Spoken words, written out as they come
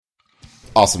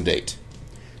Awesome date.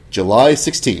 July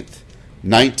 16th,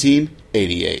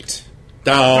 1988.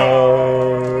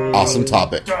 Awesome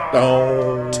topic.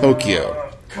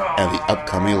 Tokyo and the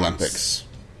upcoming Olympics.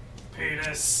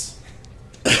 Penis.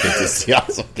 This is the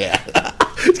Awesome Cast.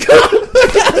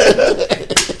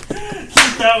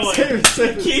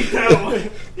 Keep that one.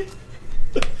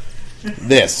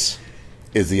 This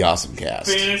is the Awesome Cast.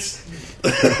 Penis.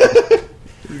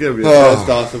 It's going to be the best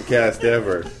Awesome Cast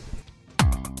ever.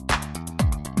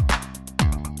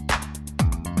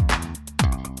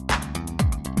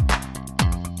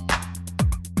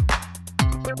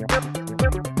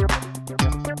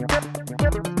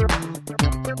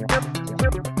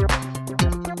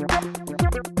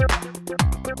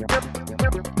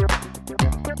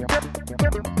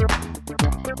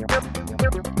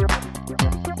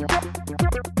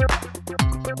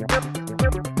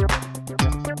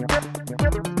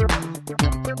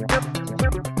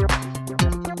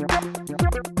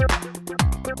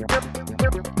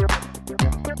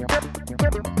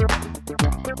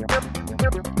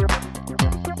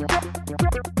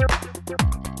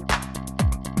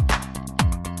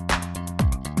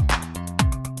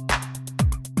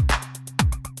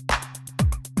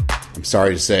 I'm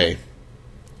sorry to say,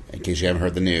 in case you haven't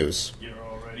heard the news, You're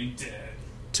already dead.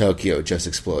 Tokyo just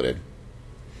exploded.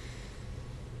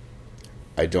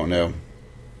 I don't know.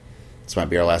 This might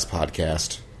be our last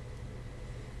podcast.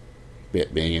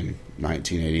 It being in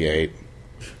 1988.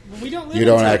 We don't live You in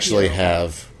don't Tokyo. actually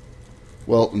have...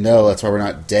 Well, no, that's why we're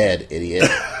not dead, idiot.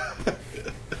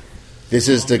 This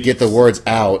is to get the words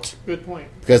out, Good point.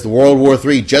 because the World War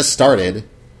III just started,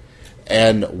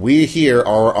 and we here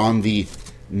are on the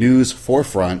news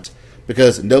forefront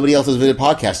because nobody else has been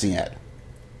podcasting yet.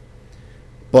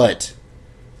 But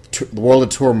the world of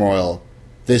turmoil,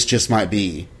 this just might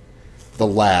be the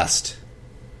last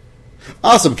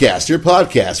Awesome Cast, your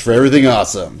podcast for everything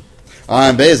awesome.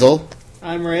 I'm Basil.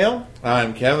 I'm Rail.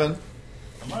 I'm Kevin.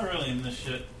 Am I really in this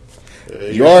shit?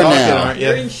 You are talking, now. aren't you?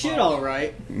 You're in shit, all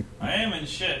right. I am in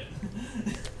shit.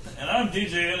 And I'm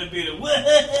DJ Unbeaten.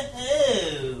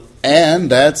 Whoa! And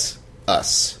that's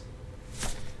us.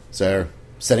 So,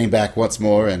 sitting back once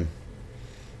more in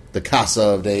the Casa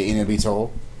of de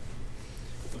Inhabitol,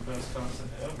 The best concept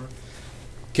ever.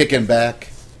 kicking back,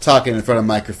 talking in front of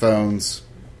microphones,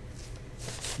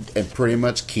 and pretty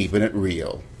much keeping it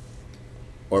real.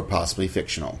 Or possibly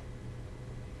fictional.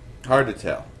 Hard to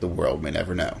tell. The world may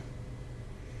never know.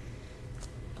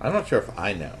 I'm not sure if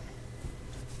I know.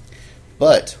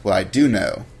 But what I do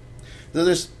know,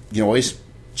 you can always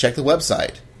check the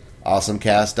website,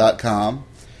 awesomecast.com.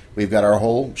 We've got our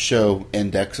whole show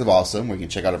index of awesome, where you can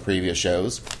check out our previous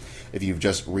shows. If you've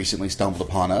just recently stumbled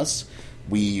upon us,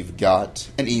 we've got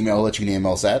an email that you can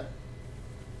email us at,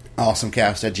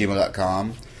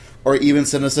 awesomecast@gmail.com, or even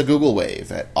send us a Google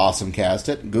Wave at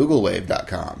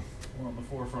awesomecast@googlewave.com. We're on the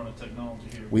forefront of technology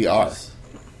here. We are.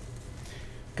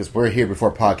 Because we're here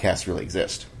before podcasts really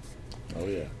exist. Oh,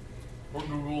 yeah. Or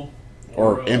Google.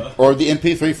 Or the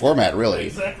MP3 format, really.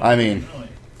 Exactly. I mean, Really.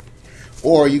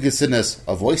 or you could send us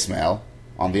a voicemail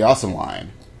on the Awesome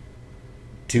Line.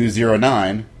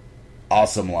 209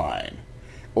 Awesome Line.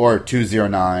 Or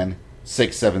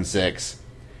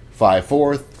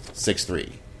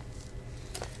 209-676-5463.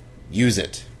 Use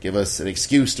it. Give us an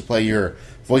excuse to play your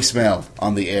voicemail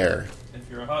on the air. If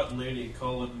you're a hot lady,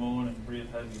 call it moan and breathe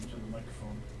heavy into the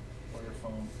microphone or your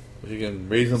phone. You can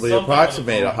reasonably Something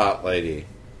approximate on a the phone. hot lady.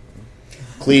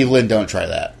 Cleveland, don't try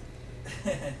that.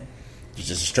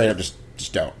 Just straight up, just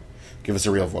don't. Give us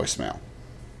a real voicemail.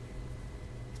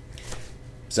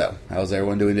 So, how's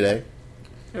everyone doing today?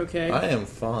 Okay. I am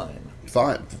fine.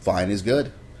 Fine. Fine is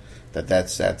good.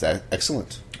 That's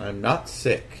excellent. I'm not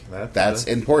sick. That's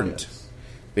important. Yes.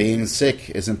 Being sick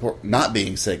is important. Not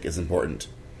being sick is important.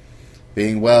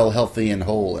 Being well, healthy, and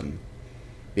whole, and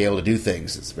be able to do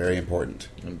things is very important.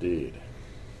 Indeed.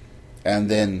 And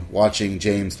then watching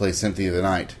James play Symphony of the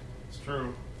Night It's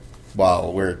true.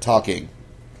 while we're talking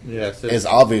Yes, is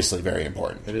obviously very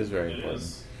important. it is very It important.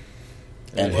 is.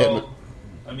 And Well,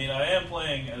 I mean, I am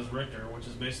playing as Richter, which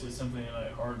is basically Symphony of the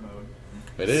Night hard mode.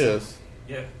 It is.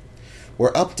 Yeah.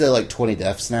 we're up to like 20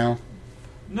 deaths now.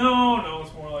 No,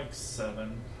 it's more like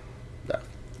 7. No.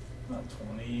 Not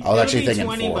 20. I was actually It'll be thinking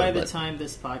 20 4. by the but time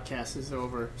this podcast is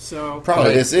over. So probably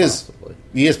Quite this is. possibly.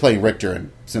 He is playing Richter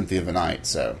in Symphony of the Night,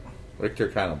 so. Richter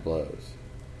kind of blows.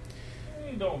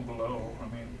 He don't blow. I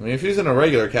mean, I mean, if he was in a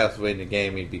regular Castlevania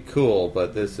game, he'd be cool,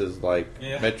 but this is like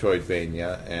Yeah.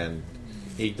 Metroidvania, and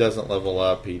he doesn't level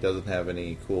up, he doesn't have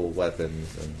any cool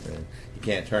weapons, and he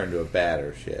can't turn to a bat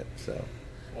or shit, so,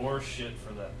 or shit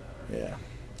for that matter. yeah.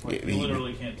 Like, Yeah, you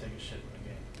literally can't take a shit in the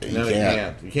game. No, you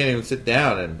can't. You can't even sit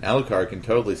down, and Alucard can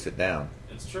totally sit down.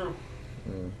 It's true.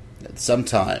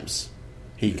 Sometimes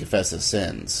he can confess his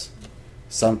sins.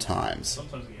 Sometimes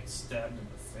he gets stabbed in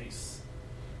the face.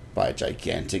 by a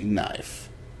gigantic knife.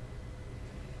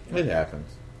 It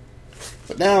happens.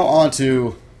 But now on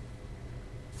to...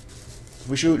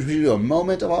 We should do a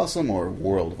moment of awesome or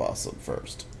world of awesome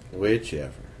first?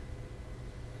 Whichever.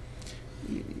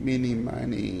 Mini,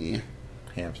 miny...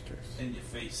 Hamsters. In your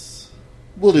face.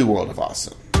 We'll do world of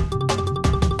awesome.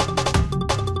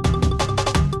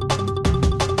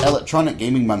 Electronic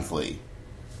Gaming Monthly.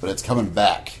 But it's coming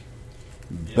back.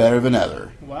 Yeah. Better than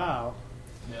ever. Wow.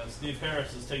 Yeah, Steve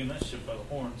Harris is taking that shit by the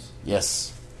horns.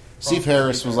 Yes. Steve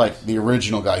Harris was like the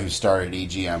original guy who started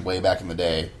EGM way back in the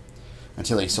day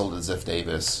until he sold it to Ziff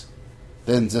Davis.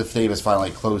 Then Ziff Davis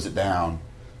finally closed it down,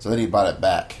 so then he bought it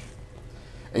back.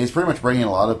 And he's pretty much bringing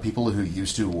a lot of people who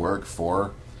used to work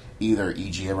for either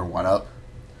EGM or 1UP,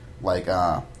 like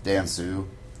Dan Su,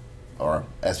 or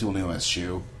as people knew him as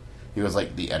Shu. He was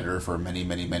like the editor for many,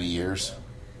 many, many years.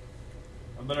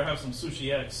 I better have some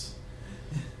Sushi X.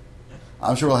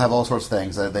 I'm sure we'll have all sorts of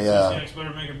things. Sushi X better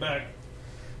make it back.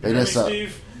 They Hear just, me,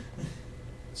 Steve?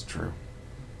 It's true.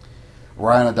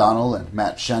 Ryan O'Donnell and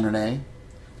Matt Chandernay,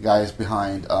 the guys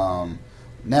behind,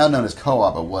 now known as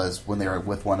Co-op, it was when they were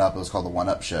with 1UP, it was called the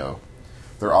 1UP Show.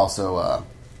 They're also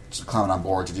just coming on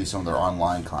board to do some of their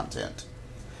online content.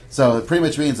 So it pretty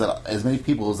much means that as many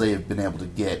people as they have been able to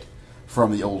get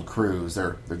from the old crews,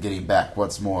 they're getting back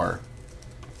once more.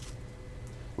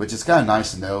 Which is kind of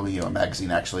nice to know, a magazine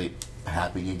actually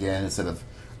happening again instead of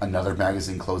another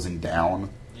magazine closing down.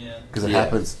 Yeah. Because it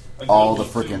happens A all good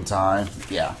the one, freaking too. time.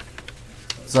 Yeah.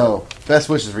 So, best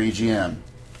wishes for EGM.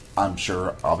 I'm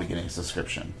sure I'll be getting a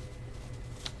subscription.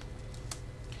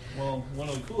 Well, one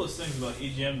of the coolest things about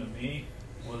EGM to me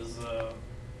was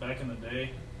back in the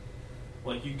day,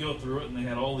 like you go through it and they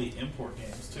had all the import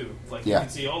games too. Like you Yeah. can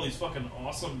see all these fucking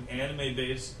awesome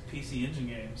anime-based PC Engine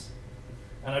games,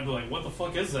 and I'd be like, "What the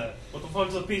fuck is that? What the fuck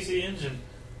is a PC Engine?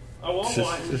 I want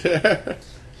one."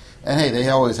 And hey, they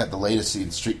always have the latest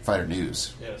in Street Fighter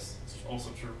news. Yes, it's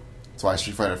also true. That's why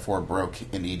Street Fighter 4 broke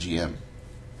in EGM.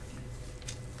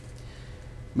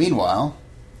 Meanwhile,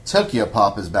 Tokyo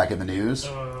Pop is back in the news.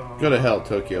 Go to hell,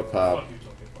 Tokyo Pop. Fuck you,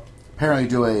 Tokyo Pop. Apparently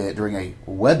during a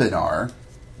webinar.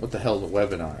 What the hell's a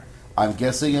webinar? I'm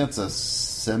guessing it's a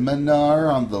seminar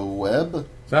on the web.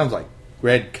 Sounds like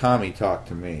Red Commie talk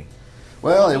to me.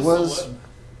 Well, it What's was... the web?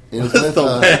 It was What's with...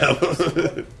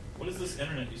 the web? What is this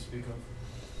internet you speak of?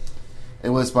 It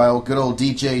was by good old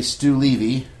DJ Stu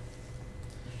Levy,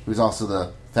 who's also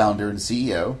the founder and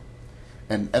CEO,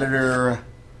 and editor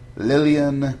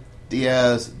Lillian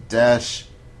Diaz Dash.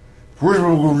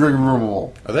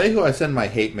 Are they who I send my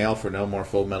hate mail for no more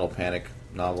Full Metal Panic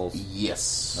novels?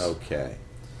 Yes. Okay.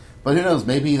 But who knows,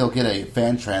 maybe they'll get a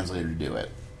fan translator to do it.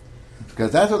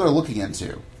 Because that's what they're looking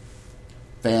into.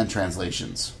 Fan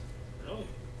translations. Really?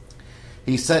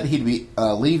 He said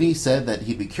Levy said that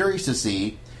he'd be curious to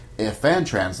see if fan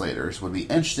translators would be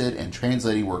interested in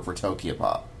translating work for Tokyo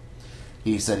Pop.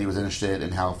 He said he was interested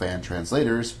in how fan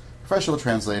translators, professional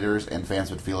translators, and fans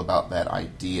would feel about that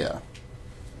idea.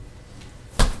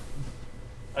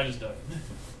 I just died.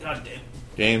 God damn.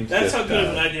 James That's just how good of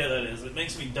an died. idea that is. It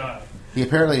makes me die. He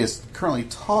apparently is currently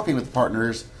talking with the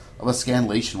partners of a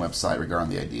Scanlation website regarding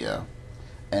the idea,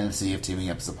 and to see if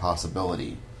teaming up is a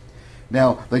possibility.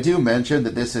 Now, they do mention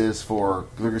that this is for,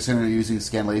 they're considering using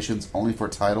Scanlations only for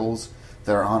titles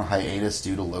that are on hiatus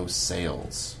due to low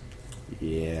sales.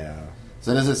 Yeah.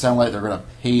 So it doesn't sound like they're going to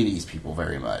pay these people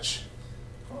very much.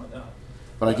 Probably not.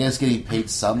 But I guess getting paid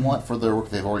somewhat for their work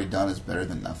they've already done is better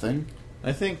than nothing.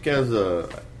 I think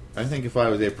if I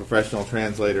was a professional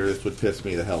translator, this would piss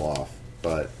me the hell off.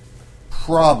 But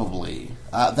Probably.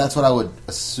 That's what I would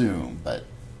assume, but...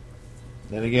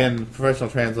 then again, professional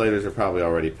translators are probably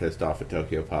already pissed off at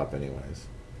Tokyo Pop anyways.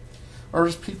 Or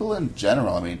just people in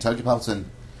general. I mean, Tokyo Pop's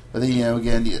in... But then,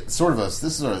 again, this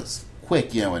is a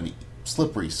quick, and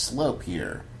slippery slope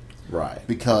here. Right.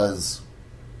 Because,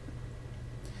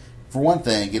 for one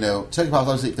thing, Tokyo Pop's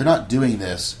obviously, they're not doing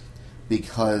this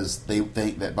because they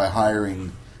think that by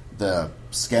hiring the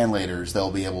scanlators,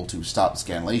 they'll be able to stop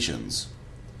scanlations.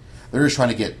 They're just trying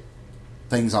to get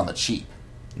things on the cheap.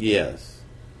 Yes.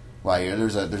 Like,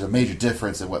 there's a major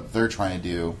difference in what they're trying to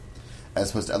do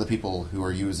as opposed to other people who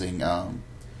are using,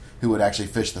 who would actually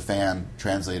fish the fan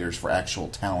translators for actual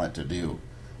talent to do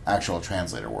actual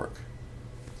translator work,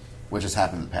 which has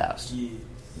happened in the past. Yeah.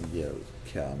 Yo,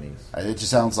 commies. It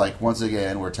just sounds like, once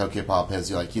again, where Tokyo Pop has,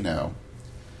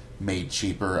 made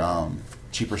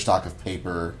cheaper stock of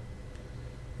paper.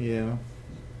 Yeah.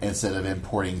 instead of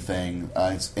importing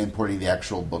importing the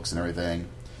actual books and everything,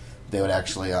 they would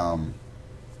actually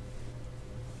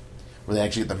where they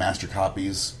actually get the master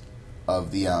copies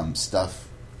of the stuff,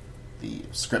 the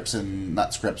scripts and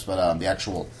not scripts, but the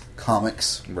actual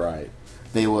comics. Right.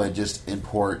 They would just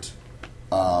import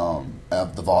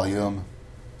of the volume,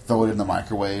 throw it in the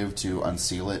microwave to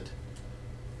unseal it,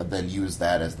 and then use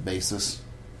that as the basis.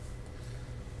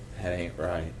 That ain't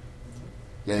right.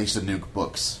 Yeah, they used to nuke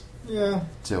books Yeah.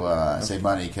 to save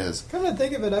money because, Come to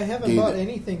think of it, I haven't bought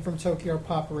anything from Tokyo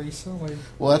Pop recently.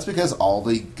 well, that's because all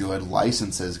the good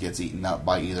licenses gets eaten up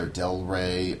by either Del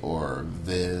Rey or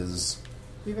Viz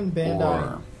Even Bandai.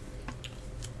 or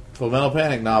Full Metal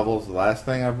Panic novels. The last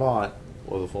thing I bought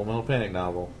was a Full Metal Panic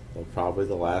novel. Well, probably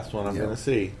the last one I'm Yeah. going to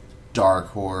see. Dark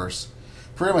Horse.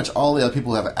 Pretty much all the other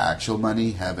people who have actual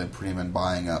money have been pretty much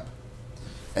buying up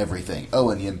everything. Oh,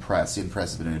 and the Impress. The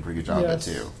Impress has been doing a pretty good job of it Yes.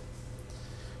 too.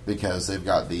 Because they've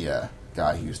got the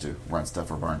guy who used to run stuff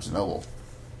for Barnes & Noble.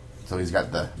 So he's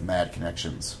got the mad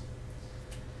connections.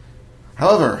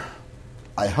 However,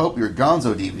 I hope your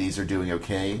Gonzo DVDs are doing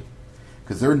okay,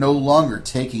 because they're no longer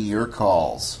taking your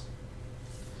calls.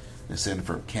 This in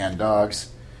from Canned Dogs.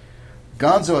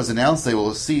 Gonzo has announced they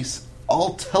will cease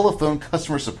all telephone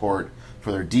customer support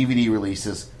for their DVD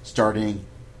releases starting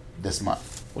this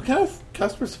month. What kind of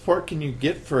customer support can you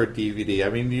get for a DVD? I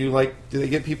mean, do they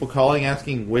get people calling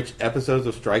asking which episodes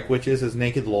of Strike Witches has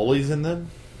naked lollies in them?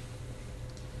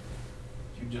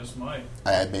 You just might.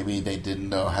 Maybe they didn't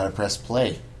know how to press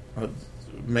play.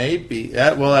 Maybe.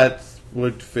 That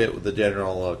would fit with the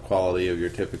general quality of your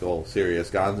typical serious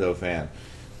Gonzo fan.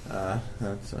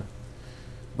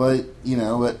 But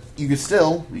you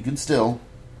can still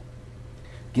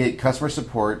get customer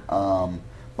support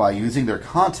by using their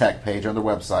contact page on their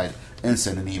website and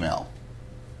send an email.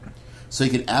 So you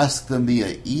can ask them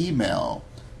via email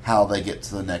how they get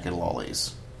to the naked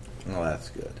lollies. Well, that's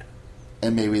good.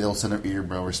 And maybe they'll send an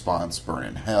email response, burn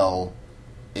in hell,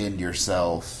 end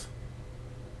yourself,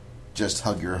 just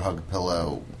hug your hug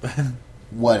pillow,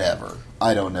 whatever.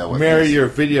 I don't know. Marry your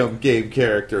video game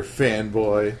character,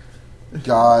 fanboy.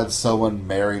 God, someone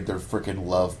married their freaking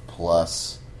Love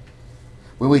Plus.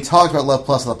 When we talked about Love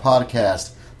Plus on the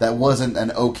podcast, that wasn't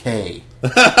an okay.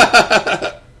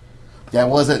 That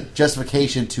wasn't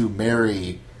justification to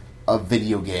marry a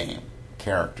video game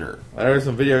character. There are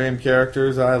some video game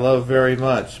characters I love very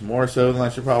much, more so than I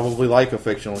should probably like a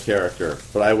fictional character,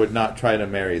 but I would not try to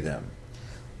marry them.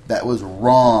 That was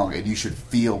wrong, and you should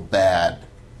feel bad.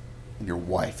 And your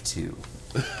wife, too.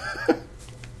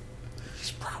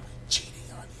 She's probably cheating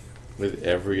on you. With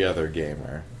every other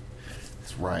gamer.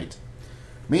 That's right.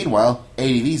 Meanwhile,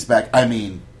 ADV's back.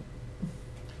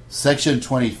 Section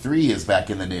 23 is back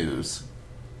in the news.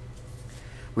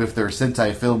 With their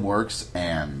Sentai Filmworks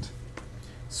and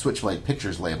Switchblade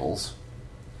Pictures labels,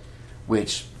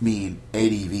 which mean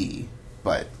ADV,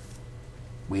 but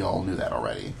we all knew that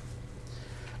already.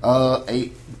 Not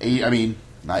ADV.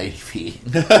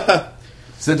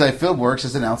 Sentai Filmworks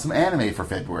has announced some anime for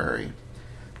February.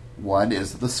 One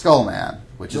is The Skullman,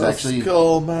 which is actually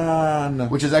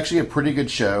a pretty good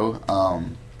show,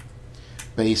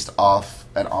 based off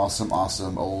an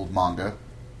awesome old manga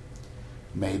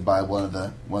made by one of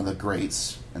the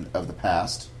greats of the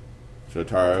past.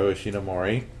 Shotaro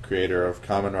Ishinomori, creator of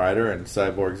Kamen Rider and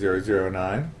Cyborg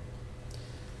 009.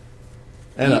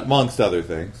 And amongst other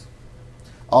things.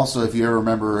 Also, if you ever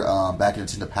remember back in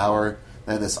Nintendo Power,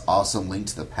 they had this awesome Link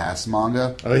to the Past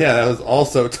manga. Oh yeah, that was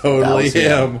also totally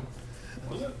him.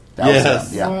 Was it? That Yes.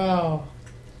 was him, yeah. Wow.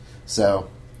 So,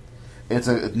 it's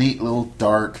a neat little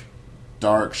dark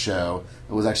show.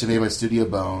 It was actually made by Studio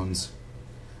Bones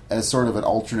as sort of an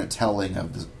alternate telling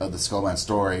of the Skullman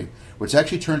story, which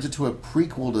actually turns into a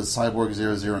prequel to Cyborg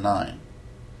 009.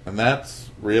 And that's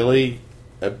really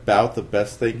about the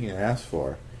best thing you can ask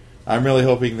for. I'm really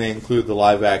hoping they include the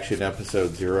live-action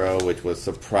episode 0, which was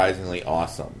surprisingly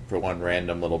awesome for one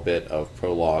random little bit of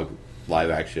prologue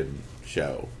live-action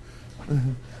show.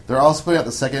 They're also putting out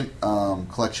the second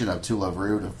collection of To Love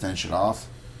Ru to finish it off.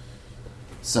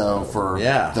 So for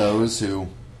those who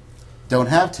don't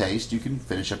have taste, you can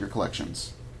finish up your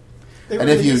collections. They And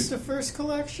if you- released the first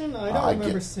collection? I don't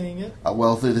remember seeing it.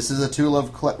 Well, this is a To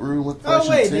Love Ru collection Oh,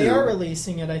 wait, too. they are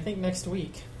releasing it, I think, next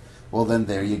week. Well, then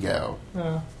there you go.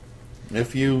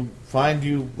 If you find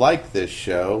you like this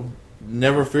show,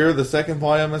 never fear, the second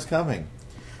volume is coming.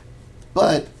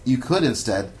 But you could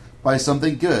instead buy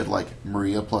something good like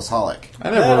Maria plus Holic. I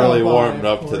never really warmed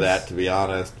up to that, to be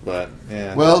honest, but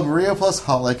yeah. Well, Maria plus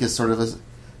Holic is sort of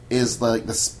is like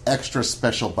this extra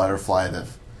special butterfly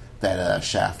that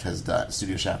Shaft has done.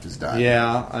 Studio Shaft has done.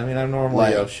 Yeah, I mean, I'm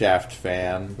normally a Shaft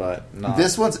fan, but not.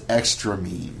 This one's extra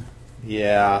mean.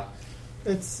 Yeah.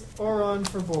 It's Oron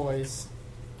for boys.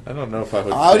 I don't know if I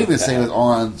would. I would even say with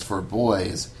Oron's for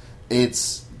boys,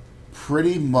 it's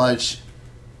pretty much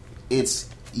it's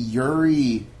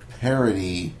Yuri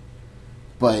parody,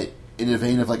 but in a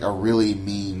vein of like a really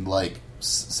mean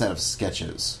set of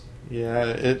sketches.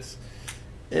 Yeah,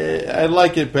 I'd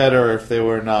like it better if they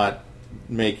were not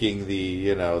making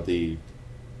the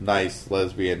nice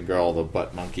lesbian girl the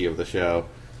butt monkey of the show.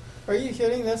 Are you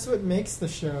kidding? That's what makes the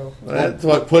show. That's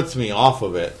what puts me off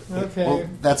of it. Okay. Well,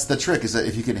 that's the trick, is that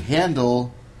if you can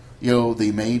handle,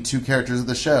 the main two characters of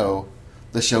the show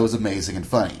is amazing and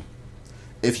funny.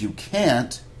 If you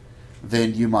can't,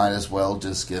 then you might as well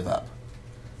just give up.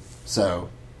 So,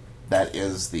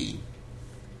 that's the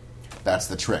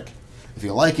trick. If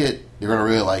you like it, you're going to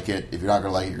really like it. If you're not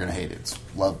going to like it, you're going to hate it. It's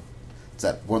one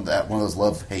of those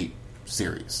love-hate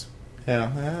series.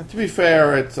 Yeah, to be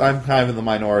fair, I'm kind of in the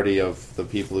minority of the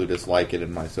people who dislike it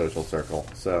in my social circle.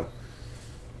 So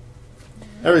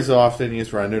every so often you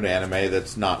just run into an anime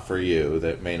that's not for you,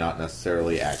 that may not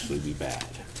necessarily actually be bad.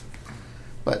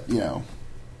 But,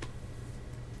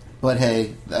 but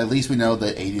hey, at least we know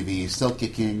that ADV is still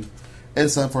kicking, and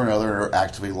some for another are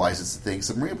actively licensing things.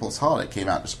 Submarine Plus Holiday came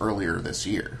out just earlier this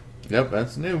year. Yep,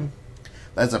 that's new.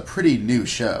 That's a pretty new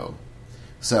show.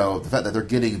 So the fact that they're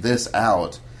getting this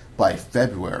out by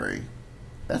February,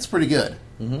 that's pretty good.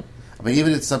 Mm-hmm. I mean,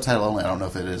 even if it's subtitle only, I don't know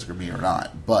if it is going to be or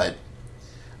not, but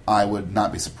I would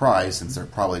not be surprised since they're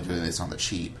probably doing this on the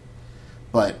cheap.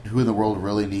 But who in the world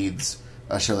really needs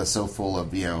a show that's so full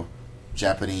of,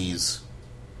 Japanese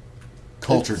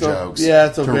culture jokes? Yeah,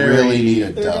 it's really need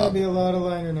a There are going to dub. be a lot of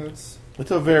liner notes. It's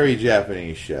a very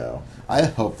Japanese show. I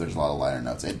hope there's a lot of liner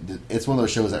notes. It's one of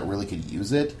those shows that really could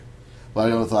use it, but I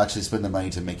don't know if they'll actually spend the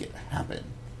money to make it happen.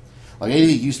 Like, ADV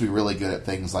used to be really good at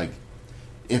things like,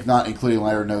 if not including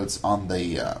liner notes on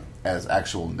the as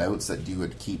actual notes that you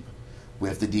would keep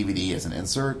with the DVD as an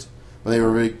insert, but they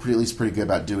were at least pretty good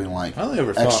about doing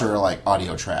extra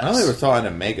audio tracks. I only ever saw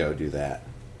Animego do that.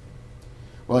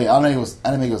 Well, yeah,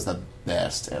 Animego's the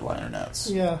best at liner notes.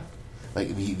 Yeah.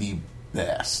 Like the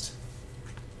best.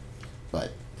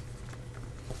 But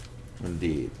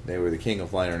Indeed, they were the king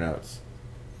of liner notes.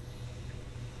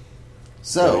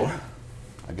 so,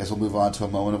 I guess we'll move on to a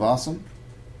moment of awesome.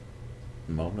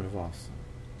 Moment of awesome.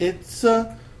 It's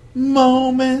a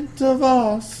moment of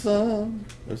awesome.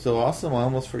 It was so awesome, I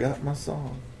almost forgot my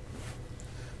song.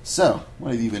 So,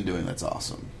 what have you been doing that's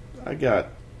awesome? I got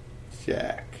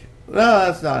Jack. No,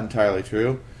 that's not entirely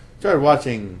true. Started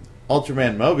watching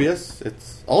Ultraman Mobius.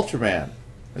 It's Ultraman.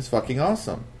 It's fucking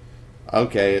awesome.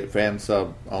 Okay, fan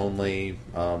sub only.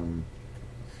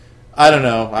 I don't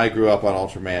know. I grew up on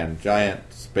Ultraman.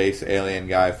 Giant space alien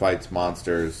guy fights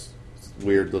monsters.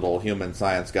 Weird little human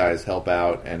science guys help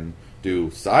out and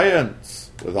do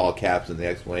science with all caps in the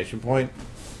exclamation point.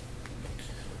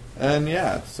 And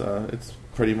yeah, it's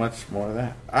pretty much more of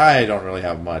that. I don't really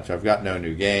have much. I've got no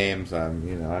new games. I'm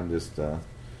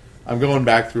going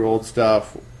back through old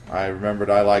stuff. I remembered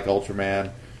I like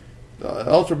Ultraman.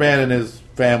 Ultraman and his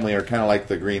family are kind of like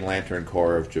the Green Lantern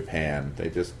Corps of Japan.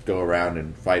 They just go around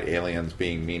and fight aliens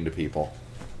being mean to people.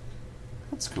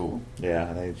 That's cool.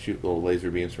 Yeah, they shoot little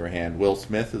laser beams from her hand. Will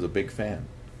Smith is a big fan.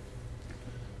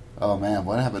 Oh man,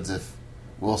 what happens if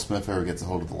Will Smith ever gets a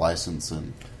hold of the license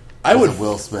and I would does a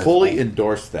Will Smith fully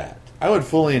endorse that. I would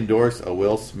fully endorse a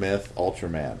Will Smith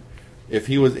Ultraman. If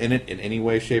he was in it in any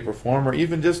way, shape, or form, or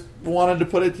even just wanted to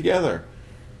put it together,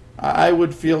 I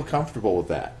would feel comfortable with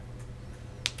that.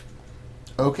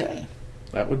 Okay.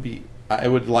 That would be. I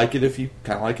would like it if you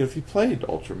played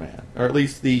Ultraman, or at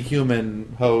least the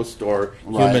human host or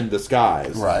human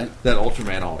disguise that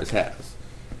Ultraman always has.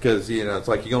 Because it's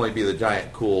like you can only be the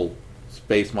giant, cool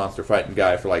space monster fighting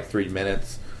guy for like 3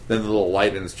 minutes. Then the little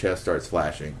light in his chest starts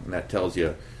flashing, and that tells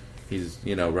you he's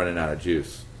running out of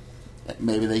juice.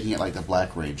 Maybe they can get like the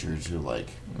Black Ranger to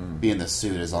be in the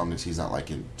suit as long as he's not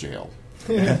in jail.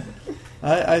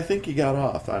 I think he got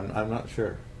off. I'm not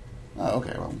sure. Oh,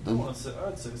 okay. Well,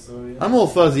 I'd say so, yeah. I'm a little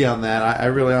fuzzy on that. I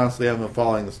really honestly haven't been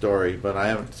following the story, but I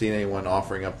haven't seen anyone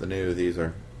offering up the news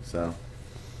either. So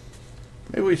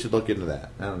maybe we should look into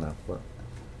that. I don't know. But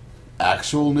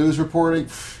actual news reporting?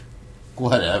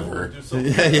 Whatever.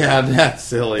 Yeah, that's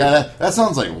silly. That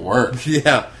sounds like work.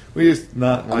 Yeah, we just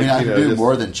not like. I can do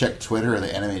more than check Twitter or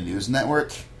the Anime News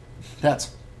Network.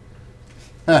 That's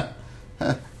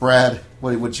Brad.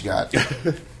 What you got?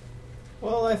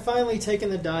 Well, I've finally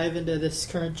taken the dive into this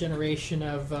current generation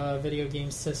of video game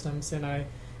systems, and I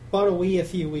bought a Wii a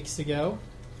few weeks ago.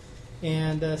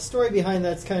 And the story behind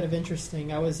that's kind of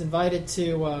interesting. I was invited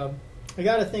to, I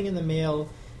got a thing in the mail,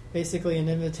 basically an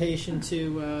invitation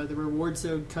to the Rewards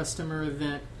Ode customer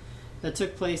event that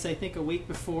took place, I think, a week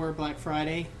before Black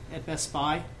Friday at Best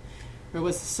Buy. Or it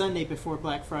was the Sunday before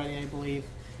Black Friday, I believe.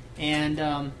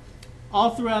 And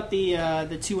all throughout the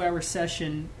 2-hour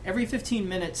session, every 15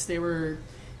 minutes they were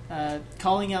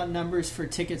calling out numbers for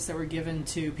tickets that were given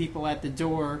to people at the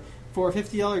door for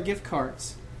 $50 gift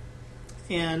cards.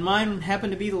 And mine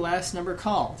happened to be the last number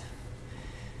called.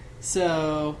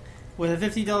 So, with a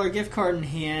 $50 gift card in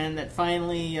hand, that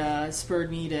finally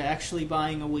spurred me to actually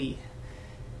buying a Wii.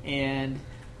 And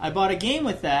I bought a game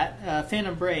with that,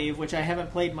 Phantom Brave, which I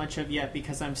haven't played much of yet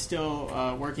because I'm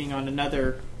still working on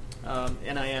another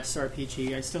NIS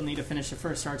RPG. I still need to finish the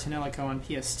first Artanelico on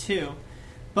PS2.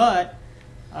 But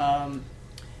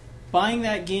buying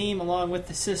that game along with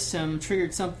the system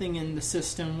triggered something in the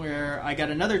system where I got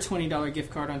another $20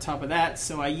 gift card on top of that,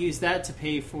 so I used that to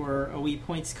pay for a Wii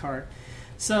Points card.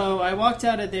 So I walked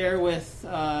out of there with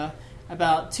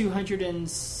about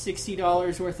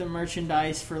 $260 worth of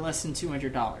merchandise for less than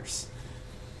 $200.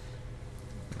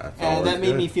 And that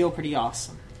made me feel pretty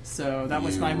awesome. So that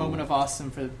was my moment of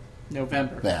awesome for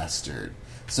November. Bastard.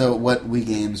 So what Wii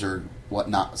games or what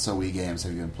not so Wii games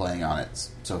have you been playing on it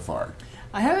so far?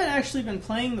 I haven't actually been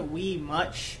playing the Wii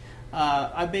much.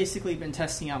 I've basically been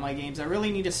testing out my games. I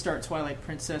really need to start Twilight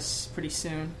Princess pretty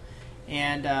soon.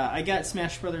 And I got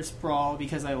Smash Brothers Brawl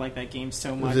because I like that game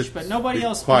so much. But nobody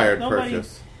else required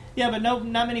purchase. Yeah, but not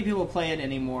many people play it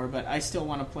anymore. But I still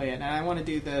want to play it, and I want to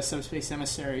do the Subspace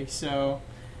Emissary. So,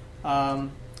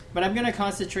 but I'm going to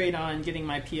concentrate on getting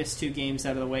my PS2 games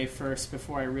out of the way first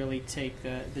before I really take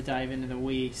the dive into the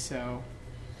Wii. So,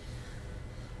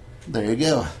 there you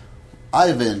go.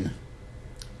 Ivan,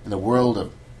 in the world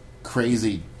of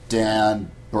crazy Dan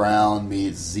Brown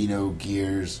meets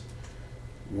Xenogears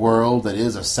world that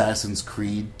is Assassin's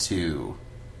Creed 2.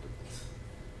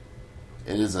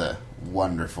 It is a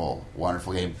wonderful,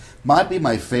 wonderful game. Might be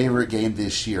my favorite game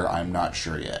this year, I'm not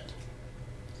sure yet.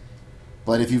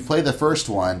 But if you've played the first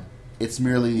one, it's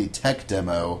merely the tech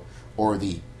demo or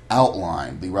the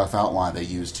outline, the rough outline they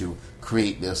used to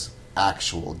create this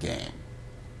actual game.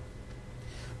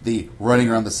 The running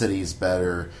around the city is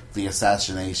better, the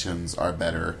assassinations are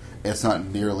better, it's not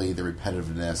nearly the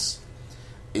repetitiveness.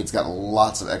 It's got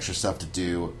lots of extra stuff to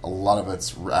do, a lot of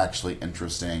it's actually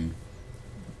interesting.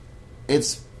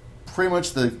 It's pretty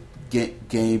much the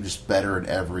game, just better in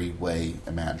every way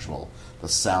imaginable. The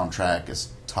soundtrack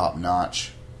is top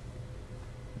notch.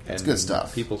 It's good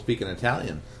stuff. People speak in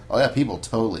Italian. Oh yeah, people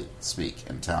totally speak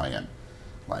in Italian.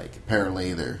 Like,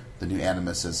 apparently the new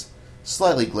Animus is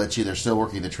slightly glitchy. They're still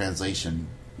working the translation,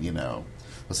 but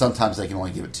sometimes they can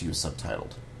only give it to you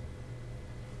subtitled.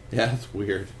 Yeah, that's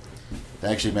weird.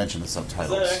 They actually mention the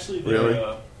subtitles. Is that actually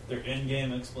their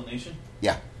in-game explanation?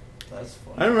 Yeah. That's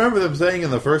funny. I remember them saying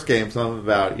in the first game something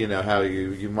about how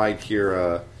you might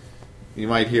hear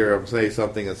them say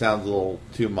something that sounds a little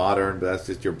too modern, but that's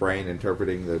just your brain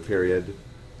interpreting the period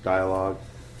dialogue.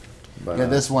 But, yeah,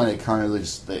 this one it kind of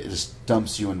just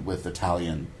dumps you in with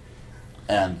Italian,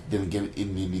 and then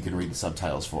you can read the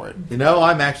subtitles for it.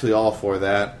 I'm actually all for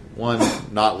that. One,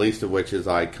 not least of which is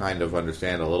I kind of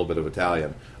understand a little bit of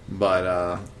Italian,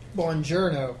 but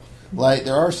Buongiorno. Like,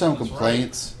 there are some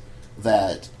complaints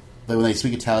that when they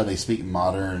speak Italian, they speak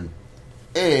modern.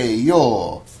 Hey,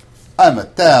 yo, I'm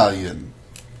Italian.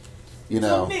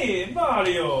 Me,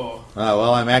 Mario.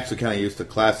 Well, I'm actually kind of used to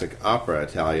classic opera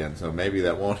Italian, so maybe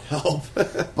that won't help.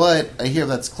 But I hear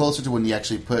that's closer to when you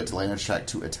actually put the language track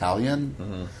to Italian.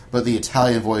 Mm-hmm. But the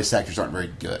Italian voice actors aren't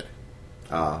very good.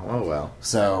 Oh well.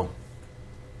 So,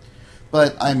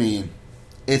 but I mean,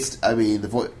 you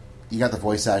got the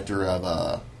voice actor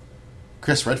of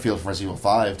Chris Redfield from Resident Evil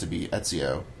 5 to be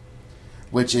Ezio,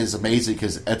 which is amazing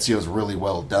because Ezio's really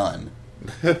well done.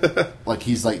 Like,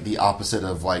 he's like the opposite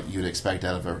of like you'd expect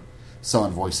out of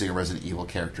someone voicing a Resident Evil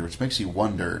character, which makes you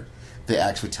wonder if they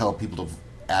actually tell people to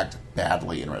act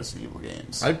badly in Resident Evil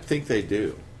games. I think they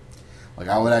do. Like,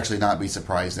 I would actually not be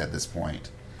surprised at this point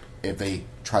if they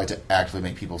try to actually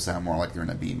make people sound more like they're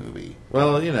in a B movie.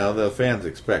 Well, the fans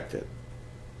expect it.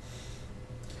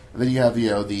 And then you have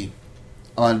the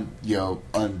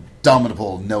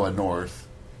undominable Noah North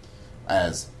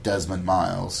as Desmond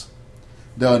Miles.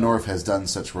 Noah North has done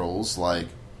such roles like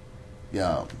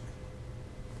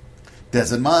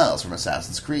Desmond Miles from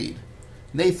Assassin's Creed,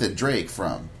 Nathan Drake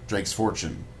from Drake's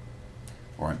Fortune,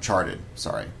 or Uncharted,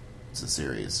 sorry, it's a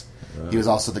series. He was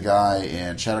also the guy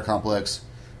in Shadow Complex,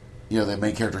 the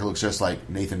main character who looks just like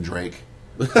Nathan Drake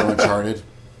from Uncharted.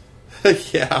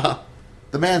 Yeah.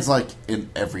 The man's like in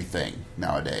everything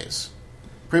nowadays.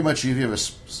 Pretty much, if you have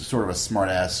sort of a smart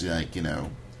ass, like,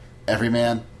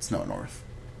 everyman, it's Noah North.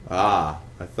 Ah,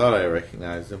 I thought I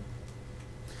recognized him.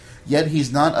 Yet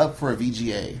he's not up for a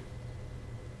VGA.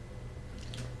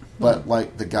 But,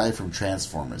 like, the guy from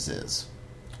Transformers is.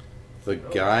 The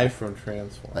guy from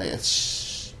Transformers. Like,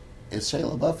 is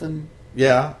Shia LaBeouf in?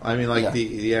 Yeah, I mean, like, Yeah.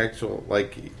 the actual,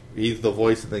 like, he's the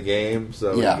voice of the game,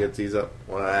 so Yeah. he's up.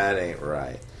 Well, that ain't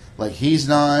right. Like, he's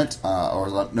not,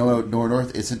 or Noah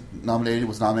North isn't nominated,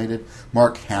 was nominated.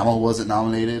 Mark Hamill wasn't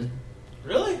nominated.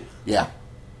 Really? Yeah.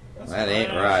 That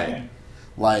ain't right.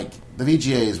 Like, the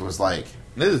VGAs was like,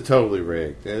 This is totally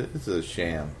rigged. This is a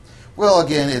sham. well,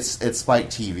 again, it's Spike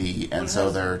TV, and What so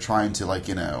has- they're trying to, like,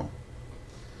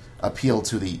 appeal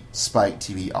to the Spike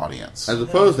TV audience. As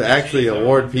opposed to actually Yeah,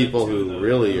 award good people too, who though,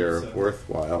 really you know, are so.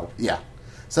 worthwhile. Yeah.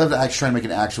 Instead of actually trying to make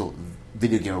an actual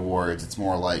video game awards, it's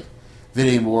more like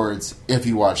video game awards if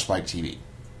you watch Spike TV.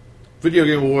 Video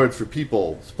game awards for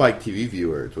people Spike TV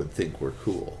viewers would think were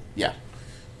cool. Yeah.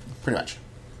 Pretty much.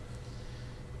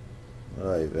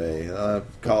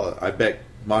 Call it. I bet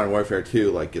Modern Warfare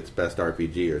 2 like gets best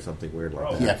RPG or something weird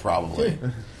like that. Yeah, probably.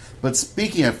 But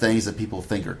speaking of things that people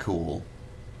think are cool,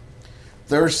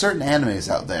 there are certain animes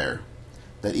out there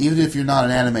that even if you're not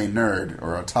an anime nerd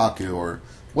or otaku or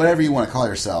whatever you want to call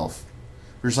yourself,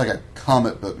 you're just like a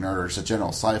comic book nerd or just a general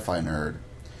sci-fi nerd,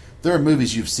 there are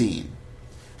movies you've seen.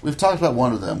 We've talked about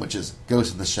one of them, which is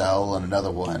Ghost in the Shell, and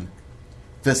another one,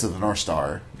 Fist of the North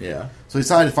Star. Yeah. So we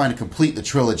decided to complete the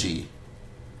trilogy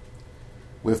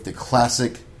with the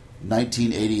classic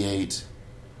 1988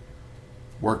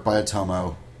 work by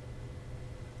Otomo,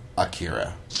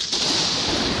 Akira.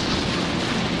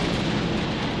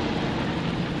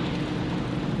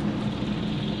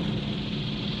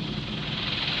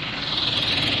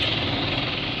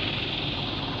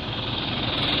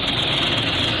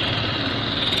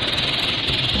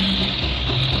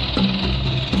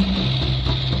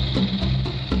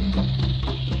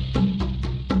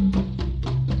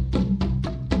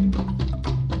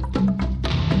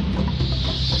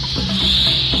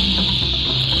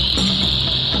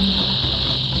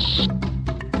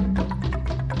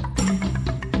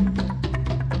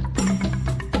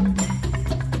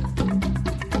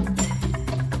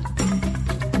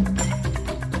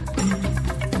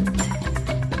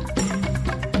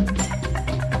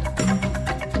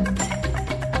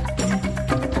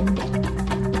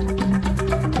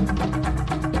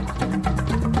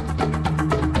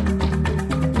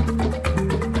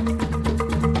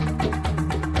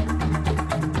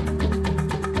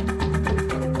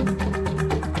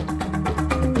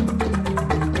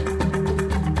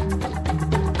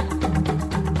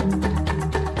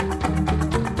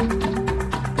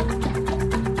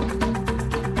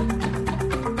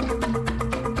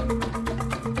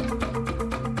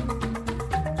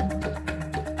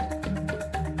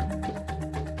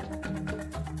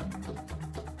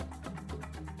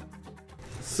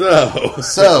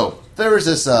 So, there was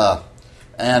this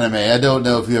anime, I don't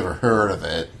know if you ever heard of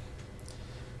it,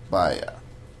 by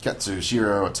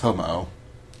Katsushiro Otomo,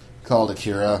 called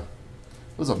Akira.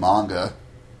 It was a manga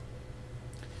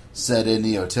set in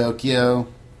Neo Tokyo.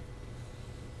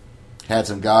 Had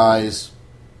some guys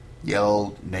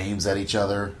yell names at each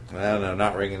other. I don't know,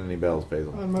 not ringing any bells,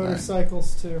 Basil. On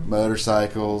motorcycles, too.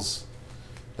 Motorcycles.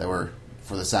 That were,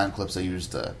 for the sound clips, they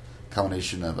used a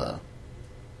combination of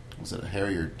was it a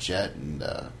Harrier Jet and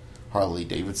Harley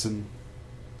Davidson?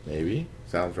 Maybe.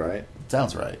 Sounds right.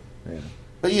 Sounds right. Yeah.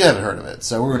 But you haven't heard of it,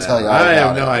 so we're going to tell you all I about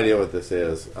have no it. idea what this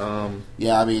is.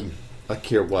 Yeah, I mean...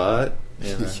 Akira what?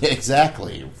 You know? Yeah,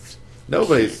 exactly.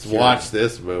 Nobody's Akira. watched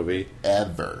this movie.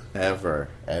 Ever. Ever.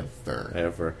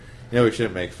 Ever. You know, we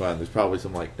shouldn't make fun. There's probably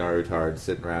some, like, Narutards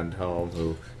sitting around home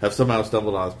who have somehow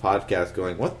stumbled on this podcast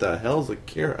going, what the hell's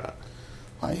Akira?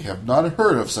 I have not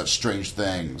heard of such strange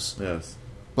things. Yes.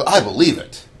 But I believe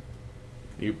it.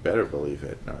 You better believe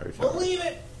it, Naruto. Believe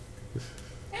it.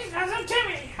 Hey guys, I'm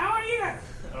Timmy. How are you?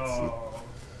 Oh.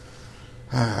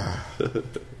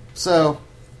 So,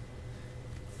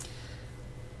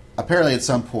 apparently at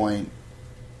some point,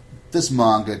 this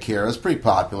manga, Akira, is pretty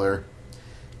popular.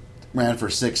 Ran for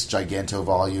 6 giganto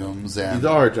volumes. And These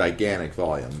are gigantic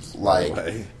volumes, by the like,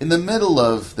 way. in the middle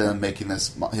of them making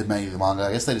the manga,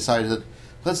 I guess they decided,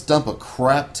 let's dump a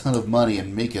crap ton of money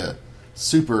and make a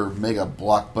super mega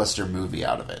blockbuster movie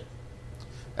out of it.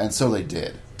 And so they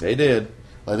did. They did.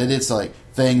 Like, they did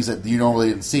things that you normally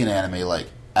didn't see in anime, like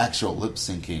actual lip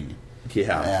syncing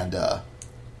Yeah.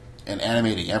 and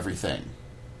animating everything.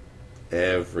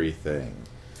 Everything.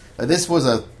 This was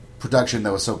a production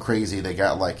that was so crazy they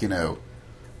got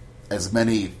as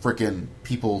many freaking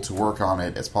people to work on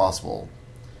it as possible.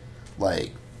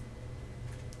 Like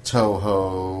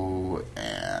Toho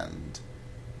and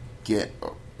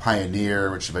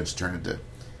Pioneer, which eventually turned into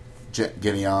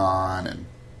Geneon, and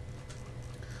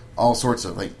all sorts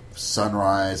of, like,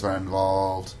 Sunrise were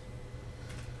involved.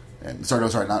 And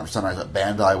not Sunrise, but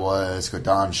Bandai was,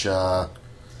 Kodansha.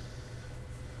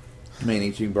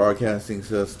 Main Broadcasting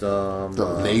System. The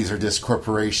Laserdisc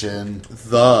Corporation.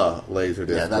 The Laserdisc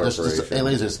Yeah, not just Corporation. a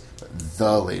Laserdisc, but the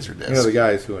Laserdisc. You know, the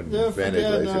guys who Don't invented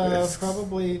forget, Laserdiscs.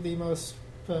 probably the most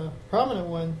prominent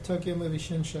one, Tokyo Movie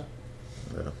Shinsha.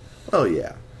 Yeah. Oh,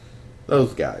 yeah.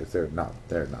 Those guys, they're not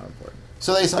important.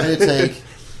 So they decided to take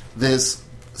this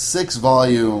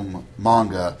 6-volume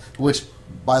manga, which,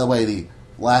 by the way, the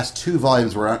last 2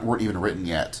 volumes weren't even written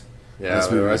yet. Yeah,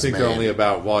 This movie I was think they're made. only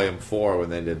about volume 4 when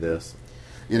they did this.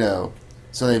 You know,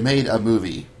 so they made a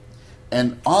movie.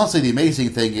 And honestly, the amazing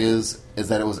thing is that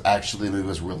the movie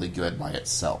was really good by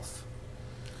itself.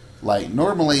 Like,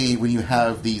 normally when you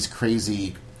have these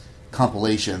crazy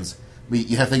compilations,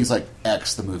 you have things like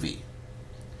X, the movie,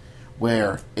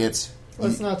 where it's...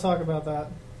 Let's not talk about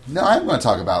that. No, I'm going to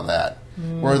talk about that.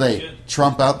 Where they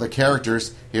trump out the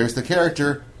characters. Here's the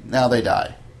character, now they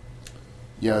die.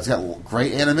 You know, it's got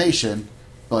great animation,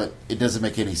 but it doesn't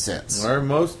make any sense. Or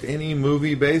most any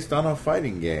movie based on a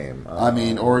fighting game. I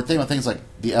mean, or think about things like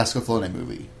the Escaflowne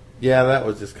movie. Yeah, that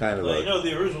was just kind of Well, you know,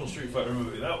 the original Street Fighter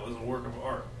movie, that was a work of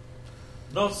art.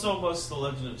 Not so much the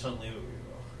Legend of Chun-Li movie,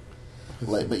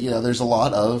 though. Like, but, you know, there's a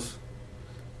lot of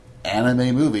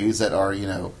anime movies that are, you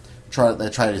know, try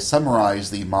to summarize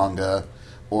the manga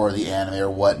or the anime or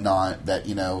whatnot that,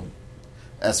 you know,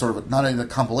 as sort of not in a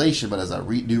compilation but as a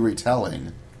new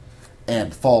retelling,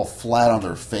 and fall flat on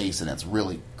their face and it's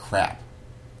really crap,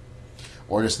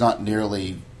 or just not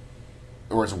nearly,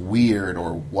 or it's weird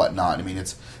or whatnot. I mean,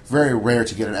 it's very rare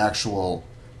to get an actual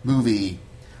movie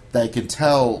that can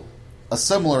tell a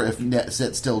similar, if yet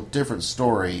still different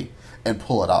story and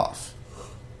pull it off.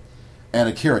 And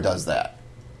Akira does that.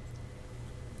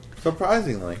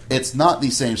 surprisingly. It's not the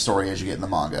same story as you get in the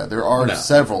manga. There are No.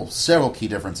 several key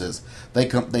differences. There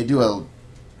are a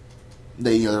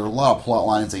lot of plot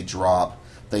lines they drop.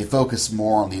 They focus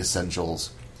more on the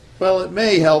essentials. Well, it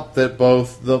may help that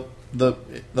both the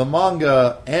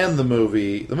manga and the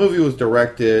movie was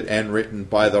directed and written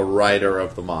by the writer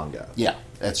of the manga. Yeah,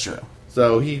 that's true.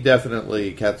 So he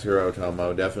definitely, Katsuhiro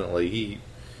Otomo, definitely,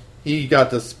 he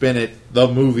got to spin it, the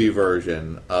movie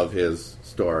version of his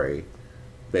story,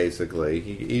 basically.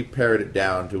 He pared it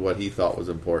down to what he thought was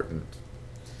important.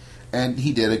 And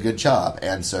he did a good job.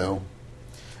 And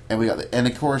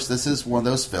of course, this is one of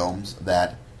those films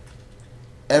that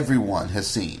everyone has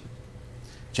seen.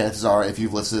 Chances are, if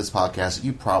you've listened to this podcast,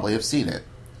 you probably have seen it.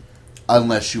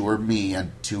 Unless you were me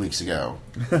 2 weeks ago.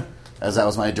 As that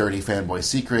was my dirty fanboy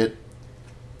secret.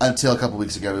 Until a couple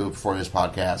weeks ago, before this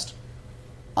podcast,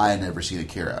 I had never seen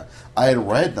Akira. I had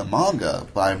read the manga,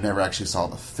 but I never actually saw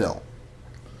the film.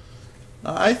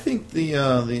 I think the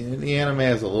anime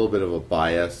has a little bit of a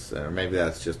bias, or maybe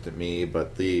that's just to me,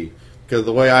 but because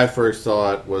the way I first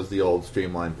saw it was the old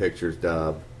Streamline Pictures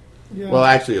dub. Yeah. Well,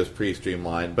 actually, it was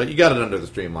pre-Streamline, but you got it under the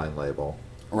Streamline label.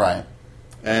 Right.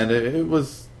 And it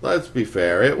was, let's be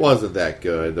fair, it wasn't that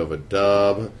good of a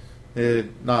dub. It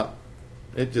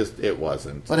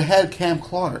wasn't. But it had Cam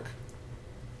Clark.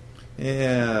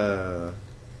 Yeah.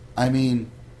 I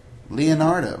mean,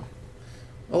 Leonardo.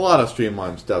 A lot of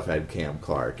Streamline stuff had Cam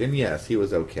Clark, and yes, he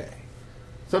was okay.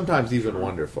 Sometimes even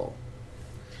wonderful.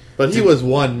 But he was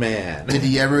one man. Did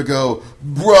he ever go,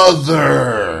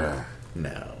 brother?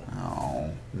 No.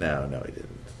 Oh. No, he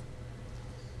didn't.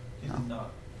 He did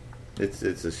not. It's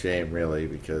a shame, really,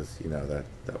 because, you know, that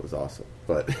was awesome.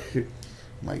 But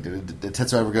Like, did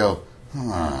Tetsuo ever go,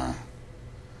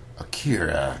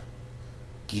 Akira,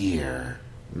 Gear?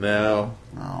 no.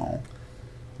 Oh.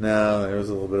 No, there was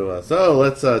a little bit of a... So,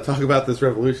 let's talk about this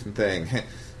revolution thing.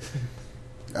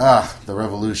 The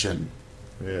revolution.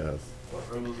 Yes.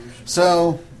 What revolution?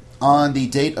 So, on the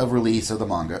date of release of the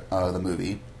manga, the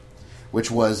movie,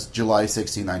 which was July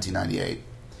 16, 1998,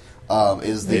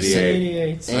 is the...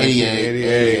 88.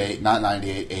 88, not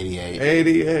 98, 88.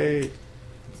 88.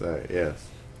 Sorry, yes.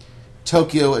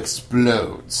 Tokyo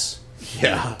explodes.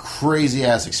 Yeah.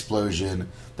 Crazy-ass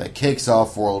explosion that kicks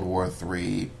off World War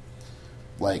III.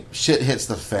 Like, shit hits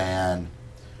the fan.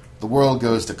 The world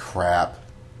goes to crap.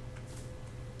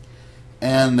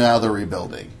 And now they're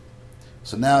rebuilding.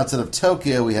 So now instead of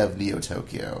Tokyo, we have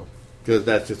Neo-Tokyo. Because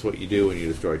that's just what you do when you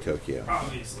destroy Tokyo.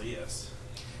 Obviously, yes.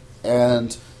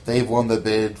 And they've won the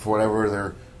bid for whatever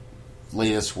their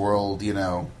latest world,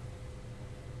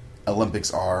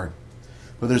 Olympics are.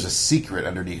 But there's a secret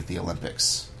underneath the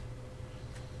Olympics.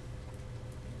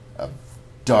 A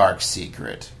dark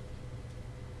secret.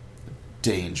 A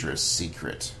dangerous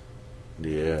secret.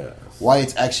 Yeah. Why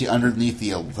it's actually underneath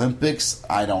the Olympics,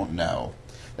 I don't know.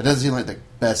 That doesn't seem like the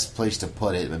best place to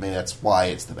put it, but maybe that's why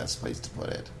it's the best place to put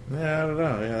it. Yeah, I don't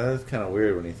know. Yeah, that's kind of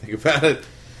weird when you think about it.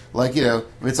 Like,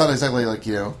 it's not exactly like,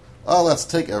 oh, let's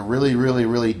take a really, really,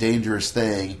 really dangerous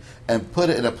thing and put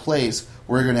it in a place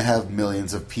where we're going to have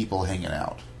millions of people hanging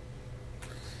out.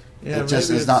 Yeah, it just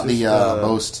is not the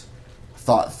most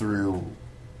thought-through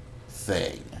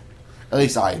thing. At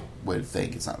least I would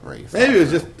think it's not very Maybe it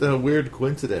was just a weird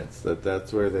coincidence that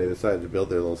that's where they decided to build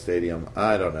their little stadium.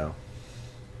 I don't know.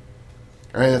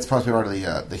 All right, that's probably part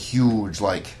of the huge,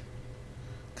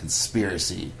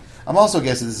 conspiracy. I'm also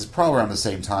guessing this is probably around the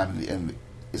same time,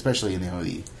 especially in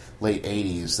the late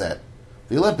 80s, that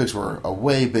the Olympics were a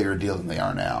way bigger deal than they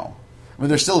are now. I mean,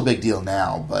 they're still a big deal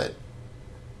now, but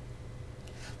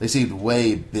they seemed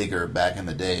way bigger back in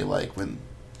the day, when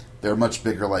they're a much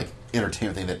bigger,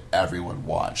 entertainment thing that everyone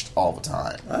watched all the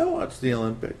time. I watched the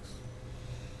Olympics.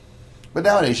 But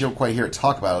nowadays, you don't quite hear it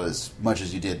talk about it as much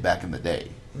as you did back in the day.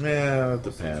 Yeah, it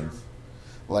depends.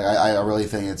 I really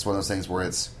think it's one of those things where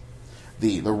it's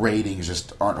the ratings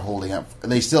just aren't holding up.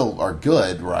 They still are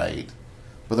good, right?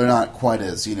 But they're not quite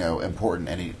as, important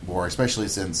anymore, especially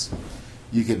since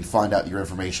you can find out your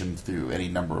information through any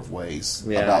number of ways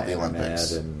about the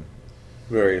Olympics. And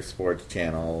various sports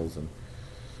channels, and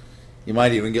you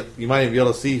might even be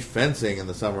able to see fencing in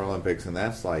the Summer Olympics, and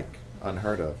that's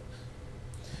unheard of.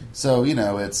 So,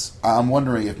 I'm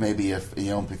wondering if maybe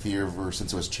the Olympic Theater,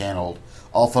 since it was channeled,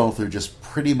 all funneled through just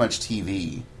pretty much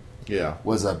TV,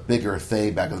 was a bigger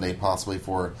thing back in the day, possibly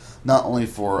for, not only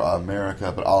for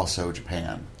America, but also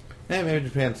Japan. Yeah, maybe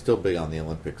Japan's still big on the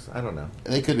Olympics. I don't know.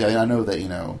 They could be. I know that,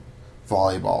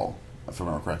 volleyball, if I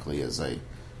remember correctly, as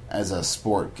a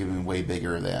sport getting way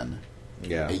bigger than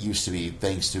it used to be,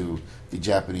 thanks to the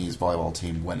Japanese volleyball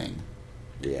team winning.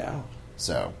 Yeah.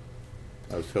 So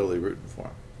I was totally rooting for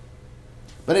them.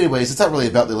 But anyways, it's not really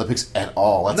about the Olympics at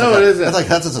all. It isn't.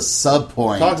 That's just a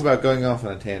sub-point. Talk about going off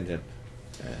on a tangent.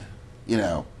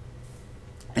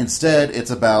 Instead, it's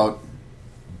about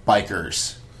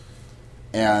bikers.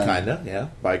 And Kinda, yeah.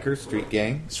 Bikers, street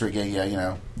gang. Street gang,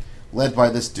 yeah, led by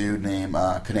this dude named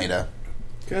Kaneda.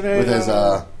 Kaneda. With his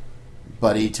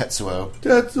buddy Tetsuo.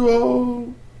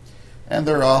 Tetsuo! And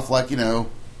they're off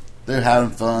they're having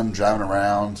fun, driving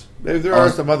around. There are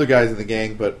some other guys in the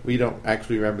gang, but we don't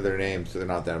actually remember their names, so they're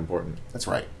not that important. That's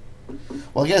right.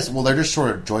 Well, I guess, they're just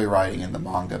sort of joyriding in the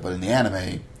manga, but in the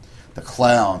anime, the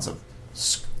clowns are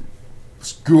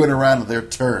screwing around with their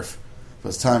turf. So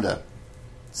it's time to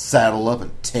saddle up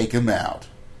and take them out.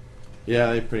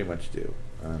 Yeah, they pretty much do.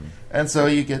 And so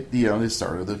you get, the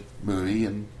start of the movie,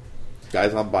 and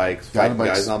guys on bikes, fighting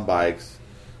guys on bikes.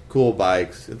 Cool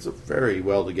bikes. It's a very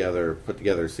put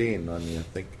together scene, you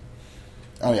think.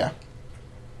 Oh, yeah.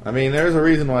 I mean, there's a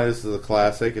reason why this is a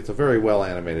classic. It's a very well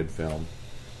animated film.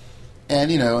 And,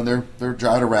 and they're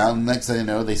driving around, and next thing you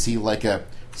know, they see a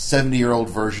 70-year-old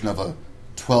version of a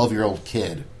 12-year-old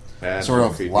kid. That's sort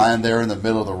of creepy. lying there in the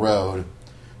middle of the road.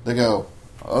 They go,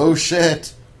 "Oh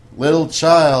shit, little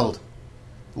child.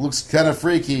 Looks kind of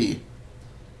freaky."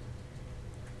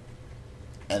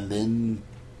 And then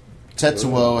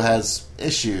Tetsuo has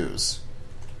issues,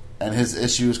 and his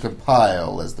issues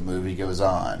compile as the movie goes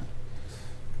on.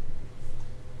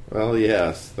 Well,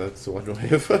 yes, that's one way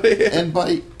of putting it. And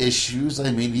by issues,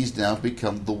 I mean he's now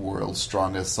become the world's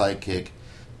strongest sidekick,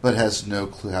 but has no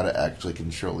clue how to actually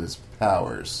control his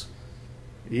powers.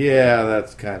 Yeah,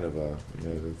 that's kind of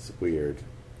it's weird.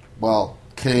 Well,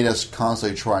 Kaneda's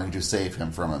constantly trying to save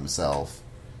him from himself.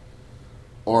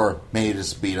 Or maybe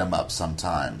just beat him up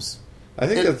sometimes. I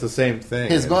think that's the same thing.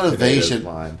 His motivation...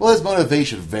 Mind. Well, his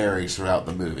motivation varies throughout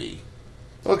the movie.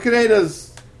 Well,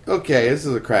 Kaneda's... Okay, this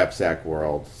is a crapsack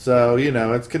world. So,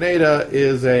 it's Kaneda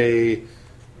is a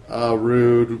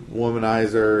rude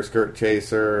womanizer, skirt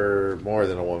chaser, more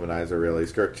than a womanizer, really,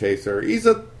 skirt chaser. He's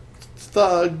a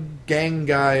thug gang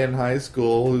guy in high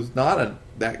school who's not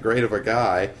that great of a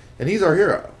guy, and he's our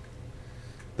hero.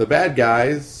 The bad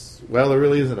guys, well, there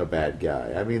really isn't a bad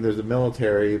guy. I mean, there's a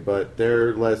military, but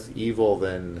they're less evil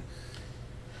than...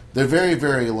 They're very,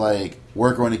 very,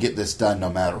 we're going to get this done no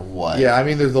matter what. Yeah, I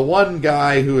mean, there's the one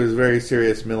guy who is very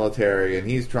serious military, and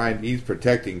he's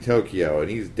protecting Tokyo, and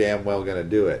he's damn well going to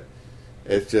do it.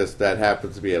 It's just that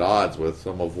happens to be at odds with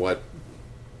some of what's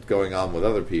going on with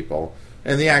other people.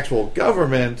 And the actual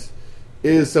government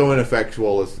is so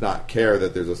ineffectual as to not care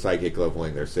that there's a psychic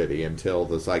leveling their city until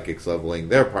the psychic's leveling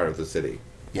their part of the city.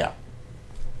 Yeah.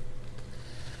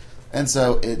 And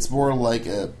so it's more like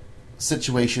a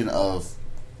situation of,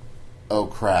 oh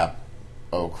crap.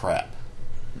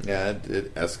 Yeah,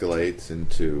 it escalates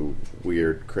into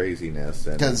weird craziness.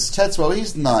 Because Tetsuo,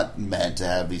 he's not meant to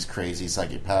have these crazy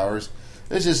psychic powers.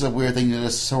 It's just a weird thing that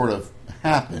just sort of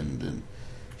happened, and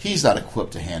he's not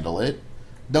equipped to handle it.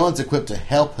 No one's equipped to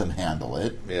help him handle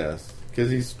it. Yes, because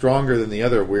he's stronger than the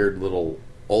other weird little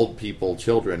old people,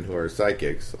 children who are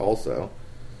psychics also.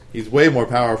 He's way more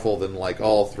powerful than, like,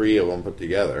 all three of them put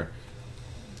together.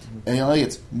 And he only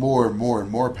gets more and more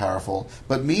and more powerful.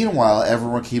 But meanwhile,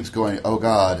 everyone keeps going, oh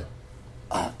god,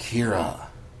 Akira.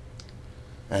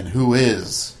 And who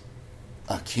is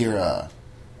Akira?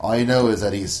 All you know is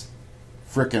that he's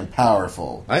frickin'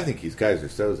 powerful. I think he's Kaiser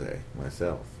Soze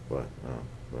myself, but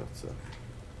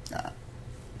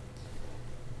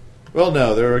well,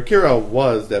 no, Akira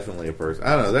was definitely a person.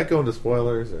 I don't know. Does that go into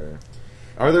spoilers, or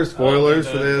are there spoilers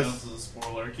for this? Counts as a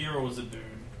spoiler. Akira was a dude.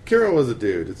 Akira was a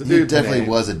dude. It's a He dude. definitely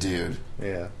was a dude.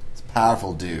 Yeah, It's a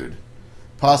powerful dude.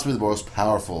 Possibly the most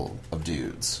powerful of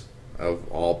dudes. of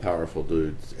all powerful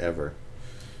dudes ever.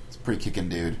 It's a pretty kicking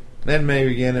dude. Then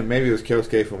maybe it was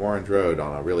Kyosuke from Orange Road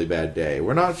on a really bad day.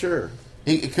 We're not sure.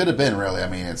 It could have been, really. I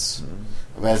mean, it's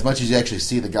as much as you actually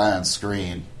see the guy on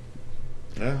screen,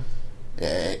 Yeah,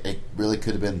 it really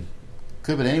could have been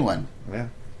anyone. yeah.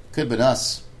 Could have been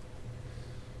us.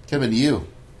 Could have been you.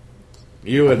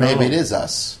 You and Maybe it is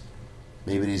us.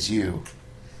 Maybe it is you.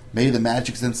 Maybe the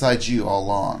magic's inside you all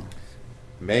along.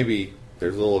 Maybe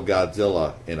there's a little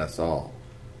Godzilla in us all.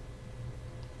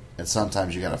 And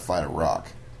sometimes you gotta fight a rock.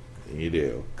 You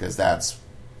do. Because that's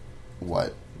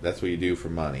what... That's what you do for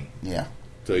money. Yeah,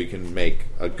 So you can make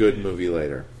a good movie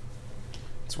later.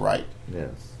 that's right.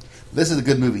 Yes. This is a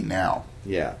good movie now.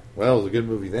 Yeah. Well, it was a good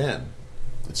movie then.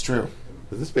 It's true.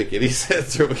 Does this make any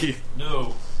sense? Are we...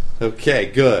 No. Okay,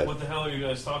 good. What the hell are you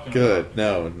guys talking Good.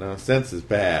 about? No, sense is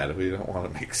bad. We don't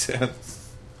want to make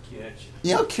sense. Getcha.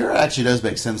 You know, Kira actually does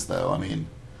make sense, though. I mean,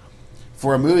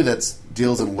 for a movie that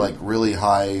deals in, like, really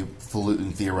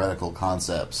highfalutin theoretical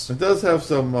concepts. It does have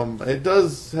some. It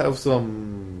does have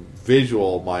some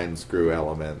visual mind screw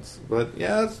elements, but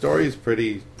yeah, the story is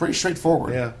pretty. Pretty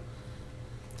straightforward. Yeah.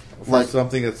 For Like-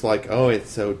 something that's like, oh, it's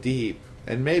so deep,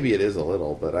 and maybe it is a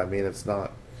little, but I mean, it's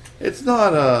not. It's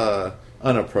not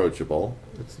unapproachable.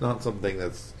 It's not something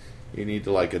that's you need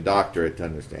to like a doctorate to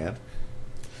understand.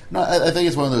 No, I think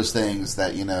it's one of those things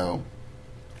that, you know,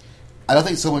 I don't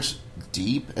think so much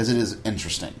deep as it is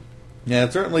interesting. Yeah,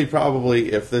 certainly,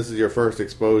 probably, if this is your first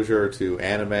exposure to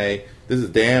anime, this is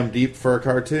damn deep for a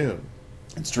cartoon.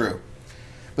 It's true.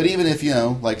 But even if, you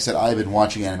know, like I said, I've been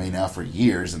watching anime now for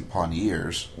years and upon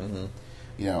years. Mm-hmm.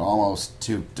 You know, almost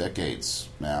 2 decades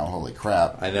now. Holy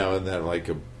crap. I know, and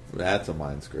that that's a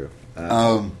mind screw.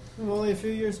 Um, I'm only a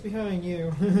few years behind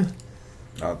you.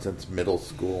 Since middle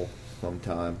school,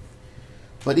 sometime.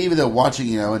 but even though watching,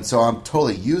 you know, and so I'm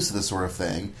totally used to this sort of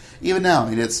thing. Even now, I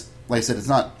mean, it's, like I said, it's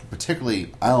not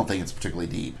particularly, I don't think it's particularly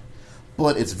deep.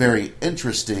 But it's very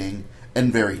interesting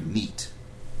and very neat.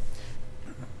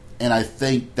 And I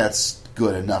think that's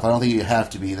good enough. I don't think you have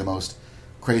to be the most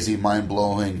crazy,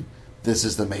 mind-blowing, this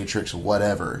is the Matrix,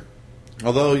 whatever.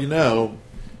 Although, you know,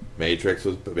 Matrix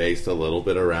was based a little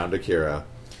bit around Akira.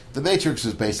 The Matrix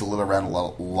was based a little around a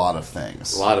lot of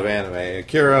things. A lot of anime.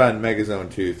 Akira and Megazone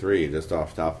 2-3, just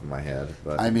off the top of my head.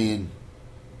 But I mean,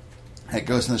 at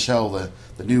Ghost in the Shell,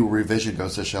 the new revision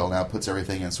Ghost in the Shell now puts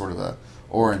everything in sort of a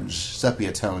orange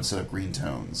sepia tone instead of green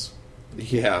tones.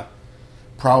 yeah.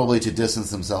 Probably to distance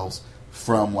themselves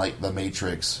from, like, the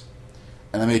Matrix.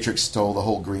 And the Matrix stole the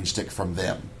whole green stick from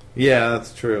them. Yeah,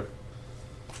 that's true.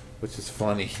 Which is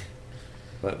funny.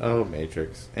 But, oh,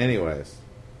 Matrix. Anyways.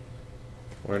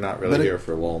 We're not really here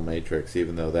for LOL Matrix,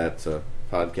 even though that's a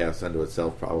podcast unto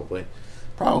itself, probably.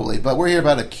 Probably, but we're here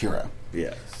about Akira.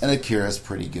 Yes. And Akira's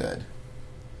pretty good.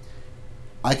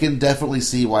 I can definitely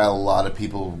see why a lot of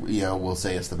people, you know, will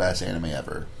say it's the best anime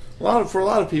ever. For a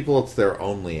lot of people, it's their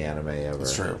only anime ever.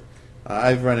 It's true.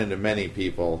 I've run into many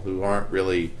people who aren't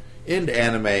really into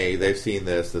anime. They've seen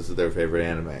this. This is their favorite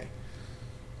anime.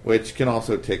 Which can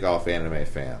also tick off anime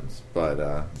fans. But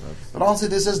honestly,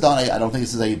 this is not I don't think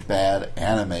this is a bad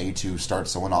anime to start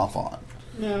someone off on.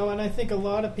 No, and I think a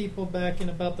lot of people back in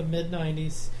about the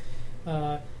mid-'90s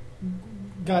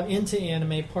got into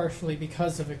anime partially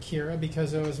because of Akira,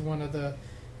 because it was one of the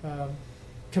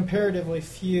comparatively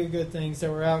few good things that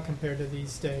were out compared to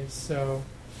these days. So,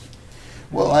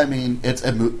 well, I mean, it's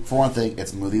for one thing,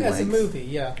 it's movie length. it's a movie,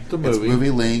 yeah. it's a movie. It's movie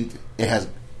length. It has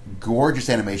gorgeous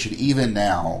animation. Even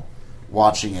now,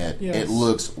 watching it, Yes. it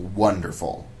looks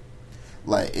wonderful.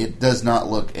 Like, it does not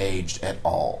look aged at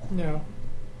all. No.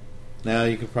 Now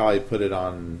you could probably put it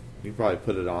on you probably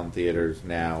put it on theaters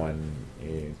now and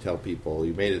you tell people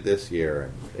you made it this year,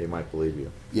 and they might believe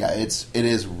you. Yeah, it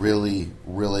is really,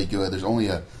 really good. There's only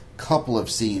a couple of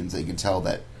scenes that you can tell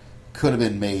that could have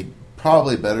been made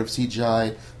probably better with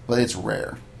CGI, but it's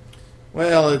rare.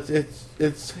 Well,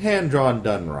 it's hand drawn,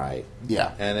 done right.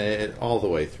 Yeah, and it all the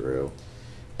way through.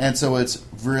 And so it's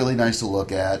really nice to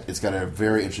look at. It's got a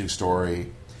very interesting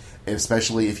story, and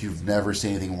especially if you've never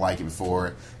seen anything like it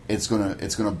before. It's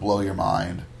gonna blow your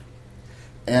mind,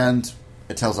 and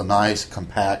it tells a nice,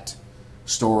 compact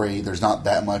story. There's not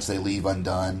that much they leave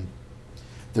undone.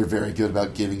 They're very good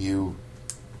about giving you,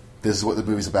 this is what the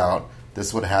movie's about, this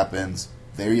is what happens,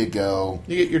 there you go.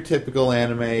 You get your typical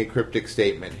anime cryptic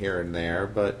statement here and there,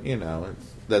 but,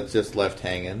 that's just left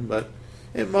hanging. But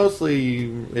it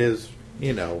mostly is,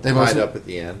 tied up at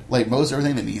the end. Like, most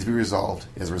everything that needs to be resolved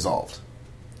is resolved.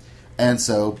 And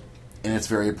it's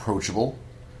very approachable.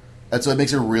 And so it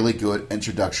makes a really good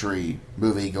introductory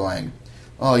movie going,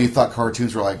 oh, you thought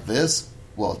cartoons were like this?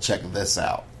 Well, check this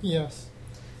out. Yes.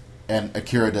 And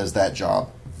Akira does that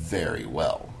job very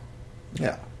well.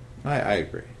 Yeah, I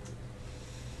agree.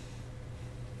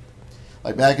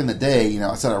 Like, back in the day,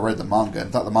 I said I read the manga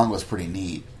and thought the manga was pretty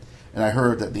neat. And I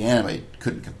heard that the anime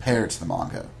couldn't compare to the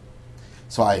manga.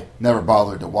 So I never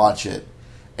bothered to watch it.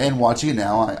 And watching it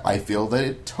now, I feel that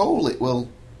it totally... Well,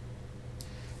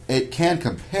 it can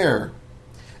compare.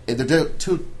 They're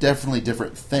two definitely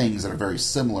different things that are very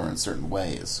similar in certain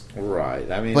ways. Right.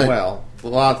 I mean, but,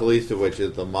 not the least of which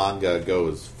is the manga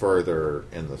goes further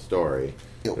in the story.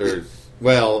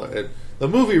 The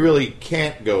movie really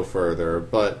can't go further,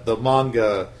 but the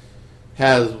manga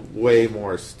has way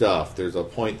more stuff. There's a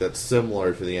point that's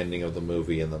similar to the ending of the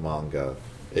movie in the manga.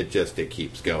 It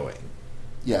keeps going.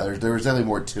 Yeah, there's definitely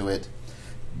more to it.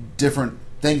 Different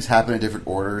things happen in different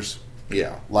orders.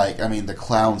 Yeah. The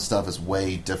clown stuff is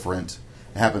way different.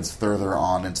 It happens further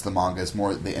on into the manga. It's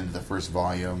more at the end of the first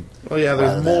volume. Well, yeah,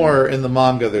 there's more in the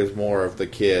manga. There's more of the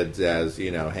kids as,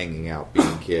 hanging out,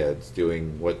 being kids,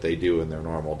 doing what they do in their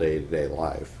normal day-to-day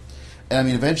life. And,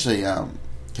 eventually,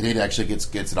 Kaneda actually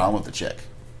gets it on with the chick.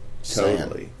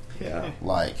 Totally. Yeah.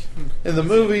 In the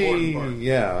movie,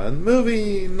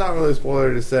 not really a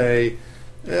spoiler to say,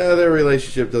 their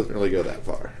relationship doesn't really go that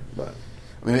far, but...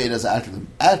 it does after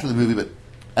the movie, but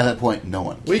at that point, no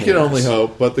one cares. We can only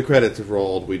hope, but the credits have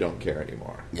rolled. We don't care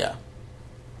anymore. Yeah.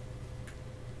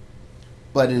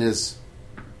 But it's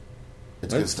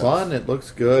good stuff. Fun. It looks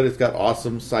good. It's got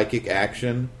awesome psychic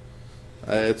action.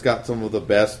 It's got some of the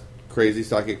best crazy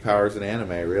psychic powers in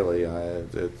anime, really. Or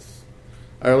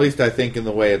at least I think in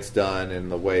the way it's done,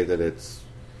 and the way that it's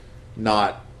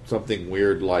not something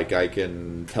weird like I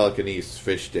can telekinesis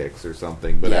fish sticks or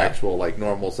something, but actual,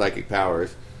 normal psychic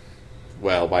powers.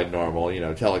 Well, by normal,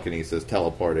 telekinesis,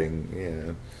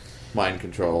 teleporting, mind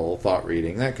control, thought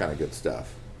reading, that kind of good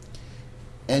stuff.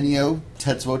 And,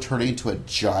 Tetsuo turning into a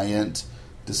giant,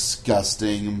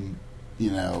 disgusting,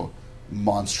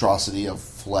 monstrosity of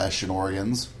flesh and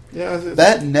organs. Yeah,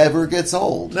 that never gets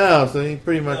old. No, so he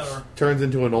pretty much turns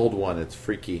into an old one. It's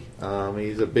freaky.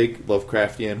 He's a big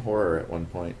Lovecraftian horror at one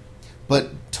point.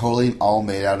 But totally all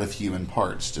made out of human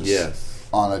parts. Just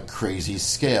on a crazy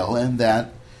scale. And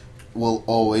that will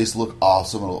always look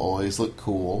awesome. It'll always look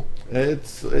cool.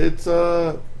 It's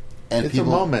a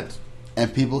moment.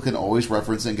 And people can always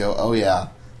reference and go, oh yeah,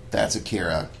 that's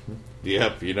Akira.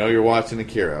 Yep, you're watching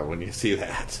Akira when you see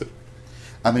that.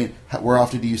 Where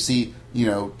often do you see,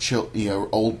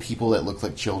 old people that look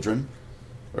like children?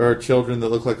 Or children that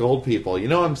look like old people.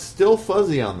 I'm still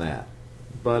fuzzy on that.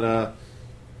 But,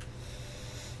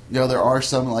 there are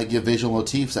some, visual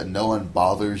motifs that no one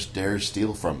dares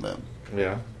steal from them.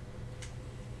 Yeah.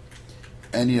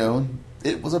 And,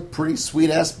 it was a pretty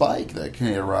sweet-ass bike that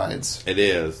Kaneda rides. It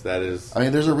is. That is...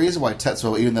 there's a reason why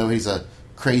Tetsuo, even though he's a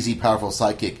crazy, powerful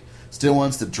psychic, still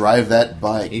wants to drive that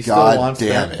bike. He still wants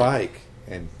that bike.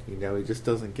 And, he just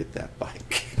doesn't get that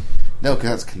bike. No,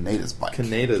 because that's Kaneda's bike.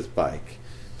 Kaneda's bike.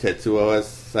 Tetsuo has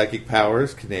psychic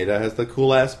powers. Kaneda has the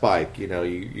cool-ass bike.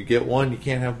 You get one, you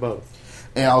can't have both.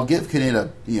 And I'll give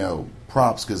Kaneda,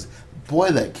 props, because, boy,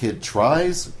 that kid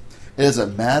tries. It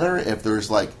doesn't matter if there's,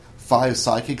 5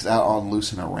 psychics out on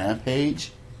loose in a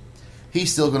rampage.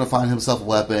 He's still going to find himself a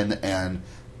weapon and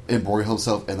embroil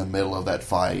himself in the middle of that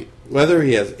fight. Whether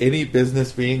he has any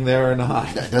business being there or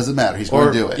not. It doesn't matter. He's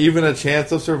going to do it. Even a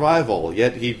chance of survival.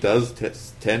 Yet he does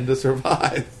tend to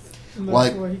survive. And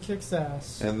that's why he kicks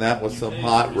ass. And that was some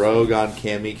hot rogue on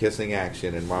Cammy kissing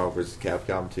action in Marvel vs.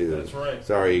 Capcom 2. That's right.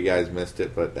 Sorry you guys missed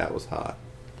it, but that was hot.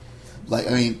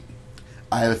 I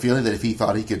have a feeling that if he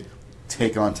thought he could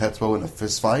take on Tetsuo in a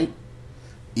fist fight,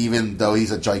 even though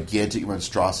he's a gigantic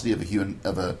monstrosity of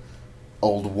a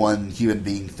old one human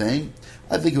being thing,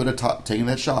 I think he would have taken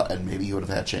that shot, and maybe he would have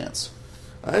had a chance.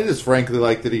 I just frankly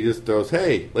like that he just throws,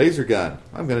 hey, laser gun,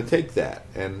 I'm going to take that.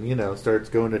 And, starts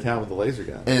going to town with the laser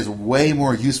gun. It is way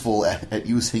more useful at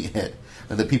using it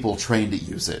than the people trained to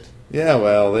use it. Yeah,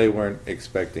 well, they weren't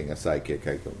expecting a sidekick,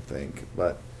 I don't think.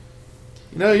 But,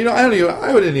 I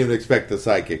wouldn't even expect the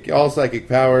sidekick. All psychic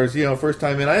powers, first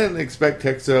time in, I didn't expect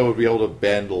Tetsuo would be able to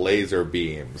bend laser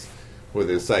beams with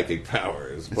his psychic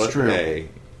powers. But, true. Hey,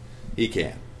 he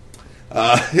can.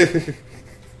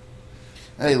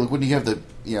 Hey, look, when you have the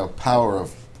power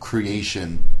of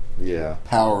creation, Yeah.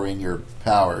 powering your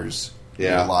powers, you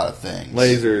do a lot of things.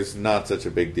 Lasers, not such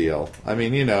a big deal. I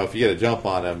mean, if you get a jump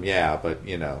on them, yeah, but,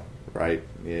 right?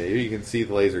 Yeah, you can see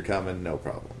the laser coming, no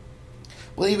problem.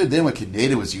 Well, even then, when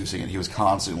Kaneda was using it, he was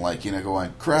constantly,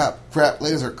 going, crap,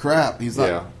 laser, crap. He's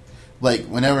like,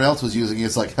 when everyone else was using it,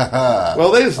 it's like, haha.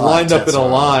 Well, they just lined up in a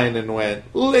Tetsuo. line and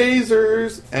went,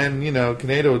 lasers! And,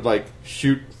 Kaneda would,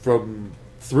 shoot from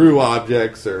through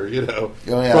objects or, from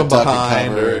duck and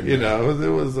behind cover or, and- it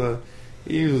was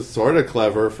he was sort of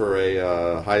clever for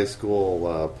a high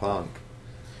school punk.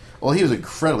 Well, he was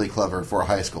incredibly clever for a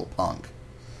high school punk.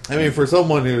 I mean, for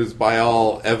someone who's, by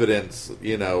all evidence,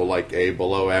 like a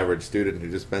below-average student who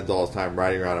just spends all his time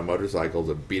riding around on motorcycles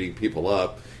and beating people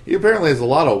up, he apparently has a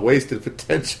lot of wasted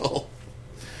potential.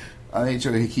 I mean,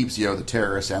 sure, he keeps, the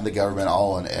terrorists and the government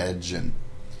all on edge and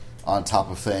on top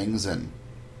of things, and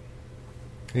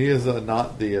He is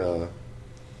not the...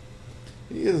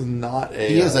 he is not a...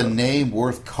 he is a name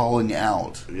worth calling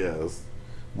out Yes.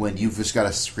 when you've just got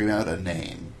to scream out a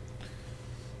name.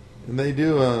 And they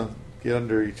do get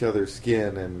under each other's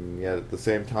skin, and yet at the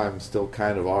same time still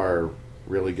kind of are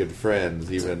really good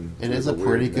friends, even... It through is the a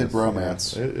pretty good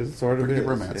weirdness. bromance. Yeah. It sort of Pretty is.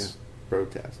 good bromance. Yeah.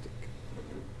 Brotastic.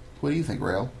 What do you think,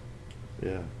 Rail?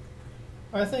 Yeah.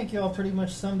 I think y'all pretty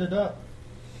much summed it up.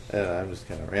 I'm just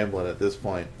kind of rambling at this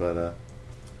point, but...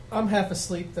 I'm half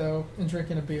asleep, though, and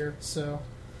drinking a beer, so...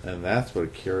 and that's what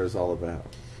Akira is all about.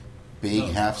 Being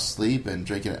No. half asleep and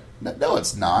drinking it? No,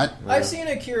 it's not. I've seen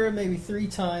Akira maybe 3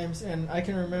 times, and I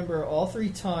can remember all 3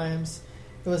 times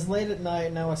it was late at night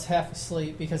and I was half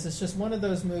asleep, because it's just one of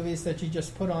those movies that you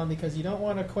just put on because you don't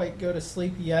want to quite go to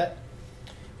sleep yet,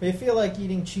 but you feel like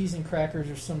eating cheese and crackers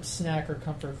or some snack or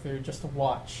comfort food just to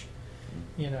watch,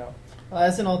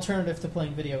 as an alternative to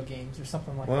playing video games or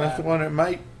something like Well, that. that's the one it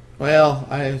might... Well,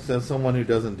 as someone who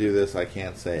doesn't do this, I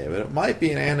can't say it, but it might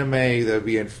be an anime that would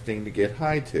be interesting to get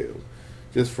high to,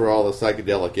 just for all the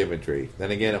psychedelic imagery. Then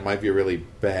again, it might be a really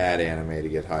bad anime to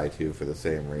get high to for the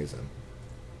same reason.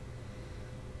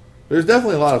 There's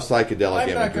definitely a lot of psychedelic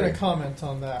imagery. I'm not going to comment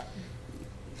on that.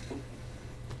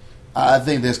 I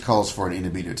think this calls for an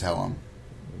Inabi to tell him.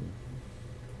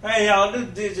 Hey y'all,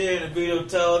 this DJ in the video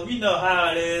tell him, you know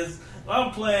how it is.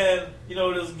 I'm playing,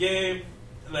 this game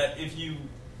that if you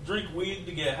drink weed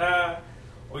to get high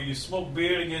or you smoke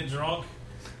beer to get drunk,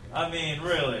 I mean,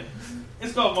 really.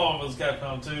 It's called Marvel vs.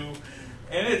 Capcom 2,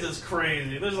 and it's just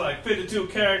crazy. There's like 52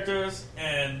 characters,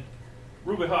 and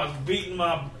Ruby Hawk's beating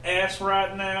my ass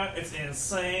right now. It's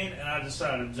insane, and I just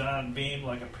shot a giant beam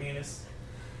like a penis.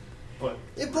 But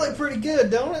It played pretty good,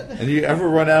 don't it? And do you ever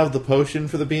run out of the potion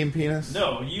for the beam penis?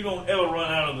 no, you don't ever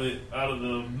run out of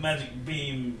the magic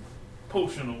beam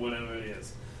potion or whatever it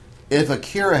is. If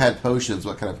Akira had potions,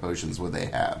 what kind of potions would they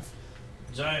have?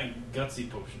 Giant gutsy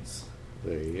potions.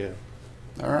 There you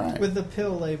go. All right. With the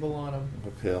pill label on them.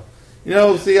 A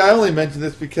pill. See, I only mention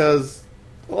this because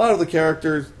a lot of the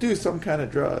characters do some kind of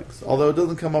drugs, although it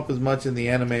doesn't come up as much in the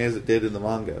anime as it did in the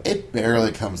manga. It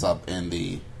barely comes up in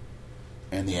the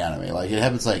anime. Like, it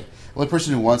happens like the only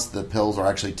person who wants the pills are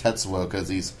actually Tetsuo, because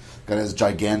he's got his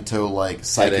giganto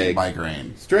psychic Headache.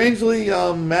 migraine. Strangely,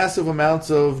 massive amounts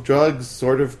of drugs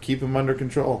sort of keep him under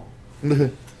control.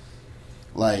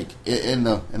 Like in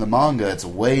the manga, it's a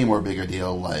way more bigger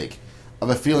deal. Like, I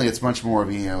have a feeling it's much more of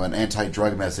an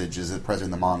anti-drug message is present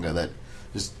in the manga that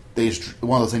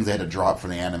one of those things they had to drop from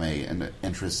the anime in the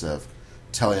interest of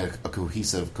telling a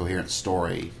cohesive, coherent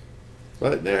story.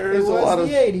 But there It is a was lot the of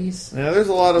 80s. there's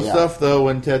a lot of Yeah. stuff though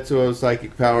when Tetsuo's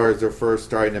psychic powers are first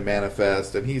starting to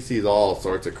manifest, and he sees all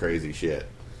sorts of crazy shit,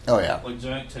 Oh yeah, Like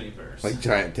giant teddy bears. like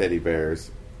giant teddy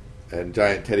bears, and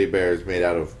giant teddy bears made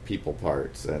out of people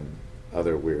parts and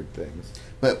other weird things.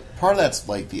 but part of that's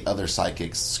like the other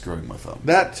psychics screwing with them.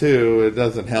 That too, it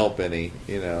doesn't help any,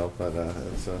 but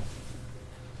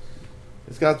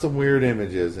it's got some weird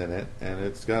images in it, and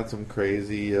it's got some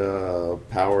crazy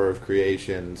power of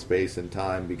creation, space and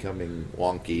time becoming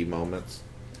wonky moments.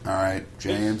 All right,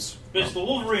 James. Bitch, the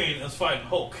Wolverine is fighting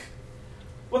Hulk.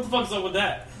 What the fuck's up with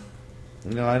that?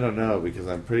 I don't know, because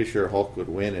I'm pretty sure Hulk would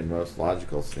win in most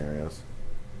logical scenarios.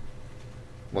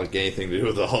 like anything to do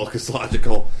with the Hulk is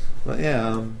logical. But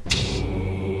yeah.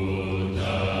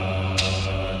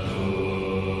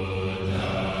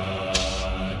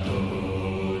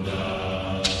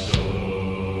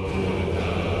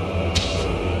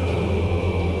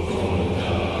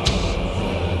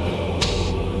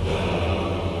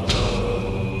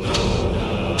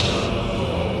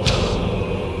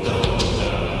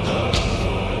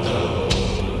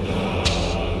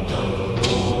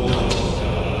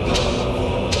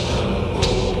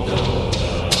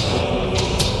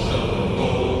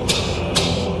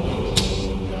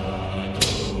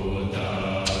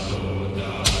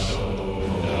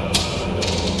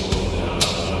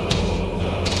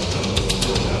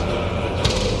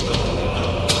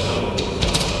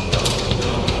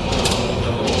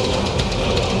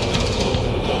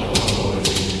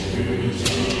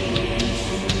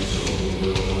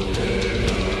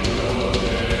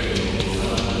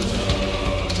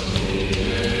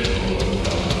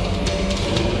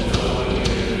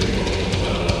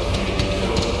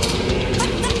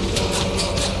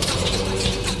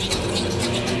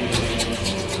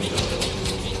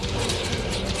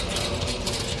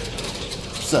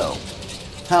 So,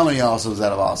 how many awesomes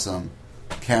out of awesome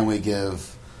can we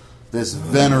give this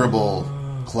venerable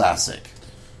classic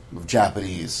of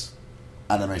Japanese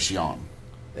animation?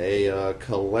 A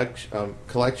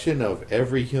collection of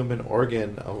every human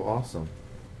organ of awesome.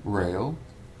 Rail,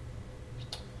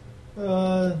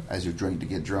 as you drink to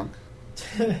get drunk.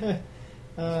 So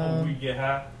we get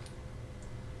high.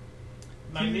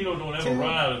 Magneto don't ever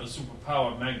run out of the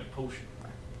superpowered magnet potion.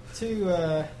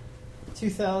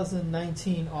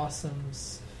 2019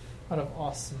 awesomes out of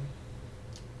awesome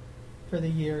for the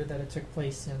year that it took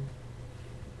place in.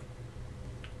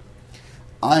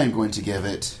 I am going to give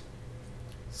it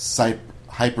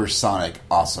hypersonic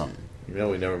awesome. You know,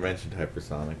 we never mentioned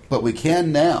hypersonic. But we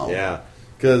can now. Yeah,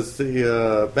 because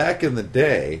back in the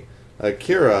day,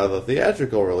 Akira, the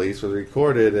theatrical release, was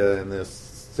recorded in this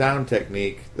sound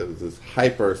technique that was this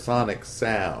hypersonic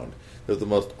sound. It was the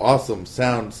most awesome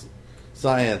sound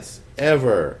science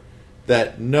ever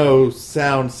that no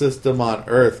sound system on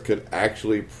Earth could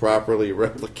actually properly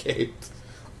replicate.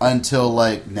 Until,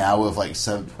 like, now with, like,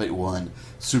 7.1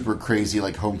 super crazy,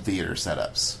 like, home theater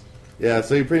setups. Yeah,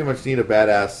 so you pretty much need a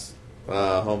badass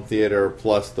home theater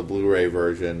plus the Blu-ray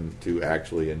version to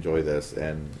actually enjoy this.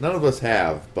 And none of us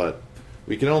have, but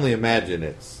we can only imagine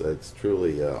it's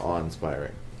truly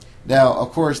awe-inspiring. Now,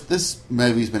 of course, this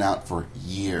movie's been out for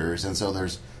years, and so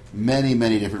there's many,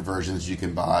 many different versions you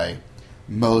can buy.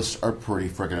 Most are pretty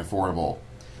freaking affordable.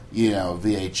 You know,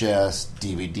 VHS,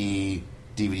 DVD,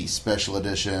 DVD special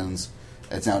editions.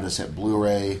 It's now just hit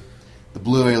Blu-ray. The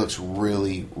Blu-ray looks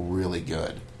really, really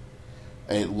good.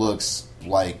 It looks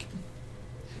like...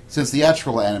 Since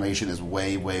theatrical animation is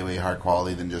way, way, way higher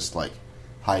quality than just, like,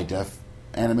 high-def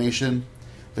animation,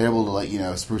 they're able to, like, you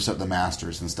know, spruce up the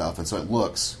masters and stuff, and so it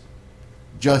looks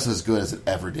just as good as it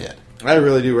ever did. I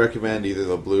really do recommend either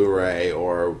the Blu-ray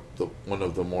or one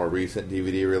of the more recent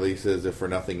DVD releases. If for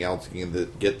nothing else, you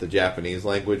can get the Japanese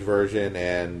language version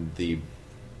and the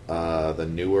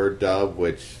newer dub,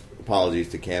 which, apologies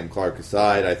to Cam Clark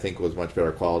aside, I think was much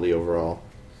better quality overall.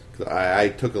 Cause I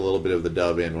took a little bit of the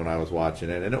dub in when I was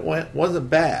watching it, and it wasn't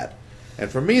bad.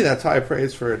 And for me, that's high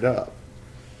praise for a dub.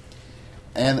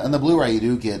 And on the Blu-ray, you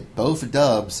do get both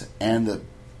dubs and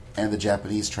the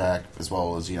Japanese track, as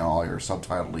well as, you know, all your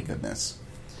subtitled goodness.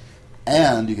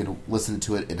 And you can listen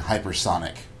to it in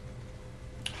hypersonic.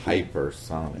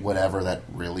 Hypersonic. Whatever that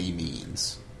really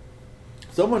means.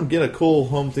 Someone get a cool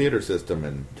home theater system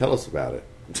and tell us about it.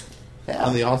 Yeah.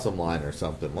 On the Awesome line or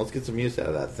something. Let's get some use out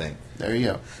of that thing. There you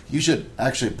go. You should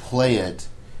actually play it,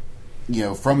 you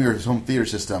know, from your home theater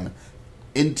system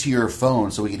into your phone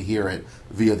so we can hear it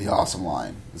via the Awesome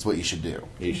line. That's what you should do.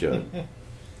 You should.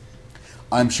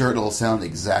 I'm sure it'll sound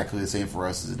exactly the same for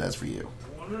us as it does for you.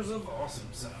 Wonders of awesome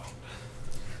sound.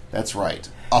 That's right.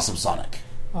 Awesome Sonic.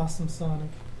 Awesome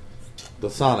Sonic. The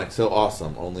Sonic, so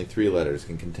awesome, only 3 letters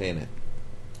can contain it.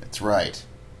 That's right.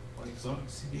 Like Sonic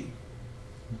CD.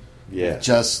 Yeah.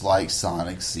 Just like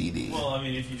Sonic CD. Well, I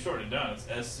mean, if you shorten it down, it's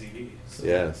SCD. So.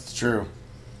 Yes. It's true.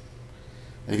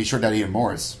 And if you short down even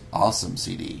more, it's Awesome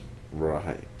CD.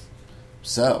 Right.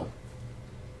 So,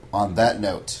 on that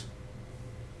note,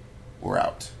 we're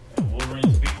out.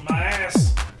 Wolverine's beating my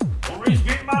ass. Wolverine's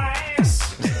beating my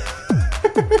ass.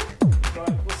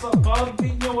 Like, what's up, bud?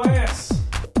 Beating your ass.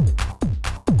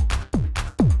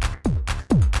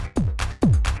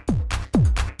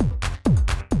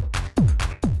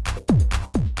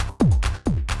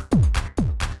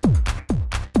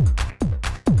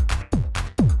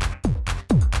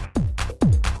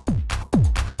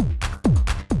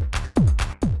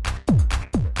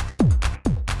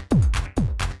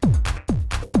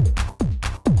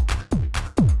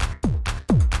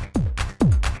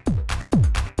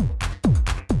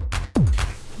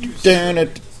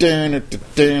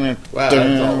 Wow,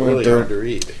 that's all really hard to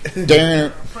read.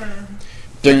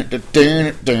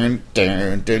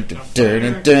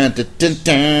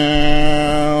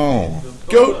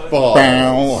 Goat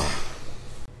balls.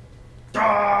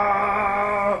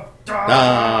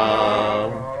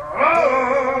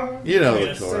 You know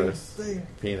the chorus.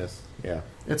 Penis. Yeah.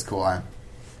 It's cool. I'm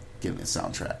giving me a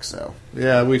soundtrack, so.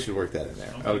 Yeah, we should work that in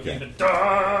there. Okay.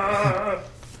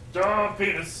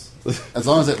 Penis. As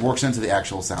long as it works into the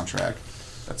actual soundtrack.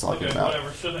 That's all I Okay, care about.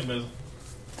 whatever. Shouldn't have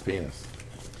Penis.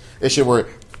 It should work.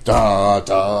 Da,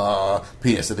 da,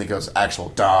 penis. And then it goes actual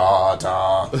da,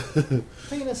 da.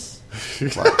 Penis.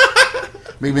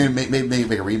 Maybe make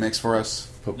a remix for us.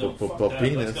 No, fuck that.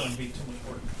 Penis. That's gonna be too much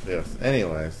work. Yes.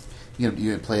 Anyways. You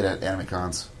can play it at anime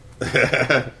cons.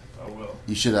 I will.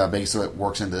 You should make it so it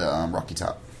works into Rocky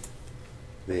Top.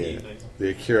 The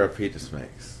Akira penis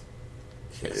mix.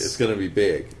 Yes. It's going to be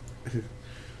big.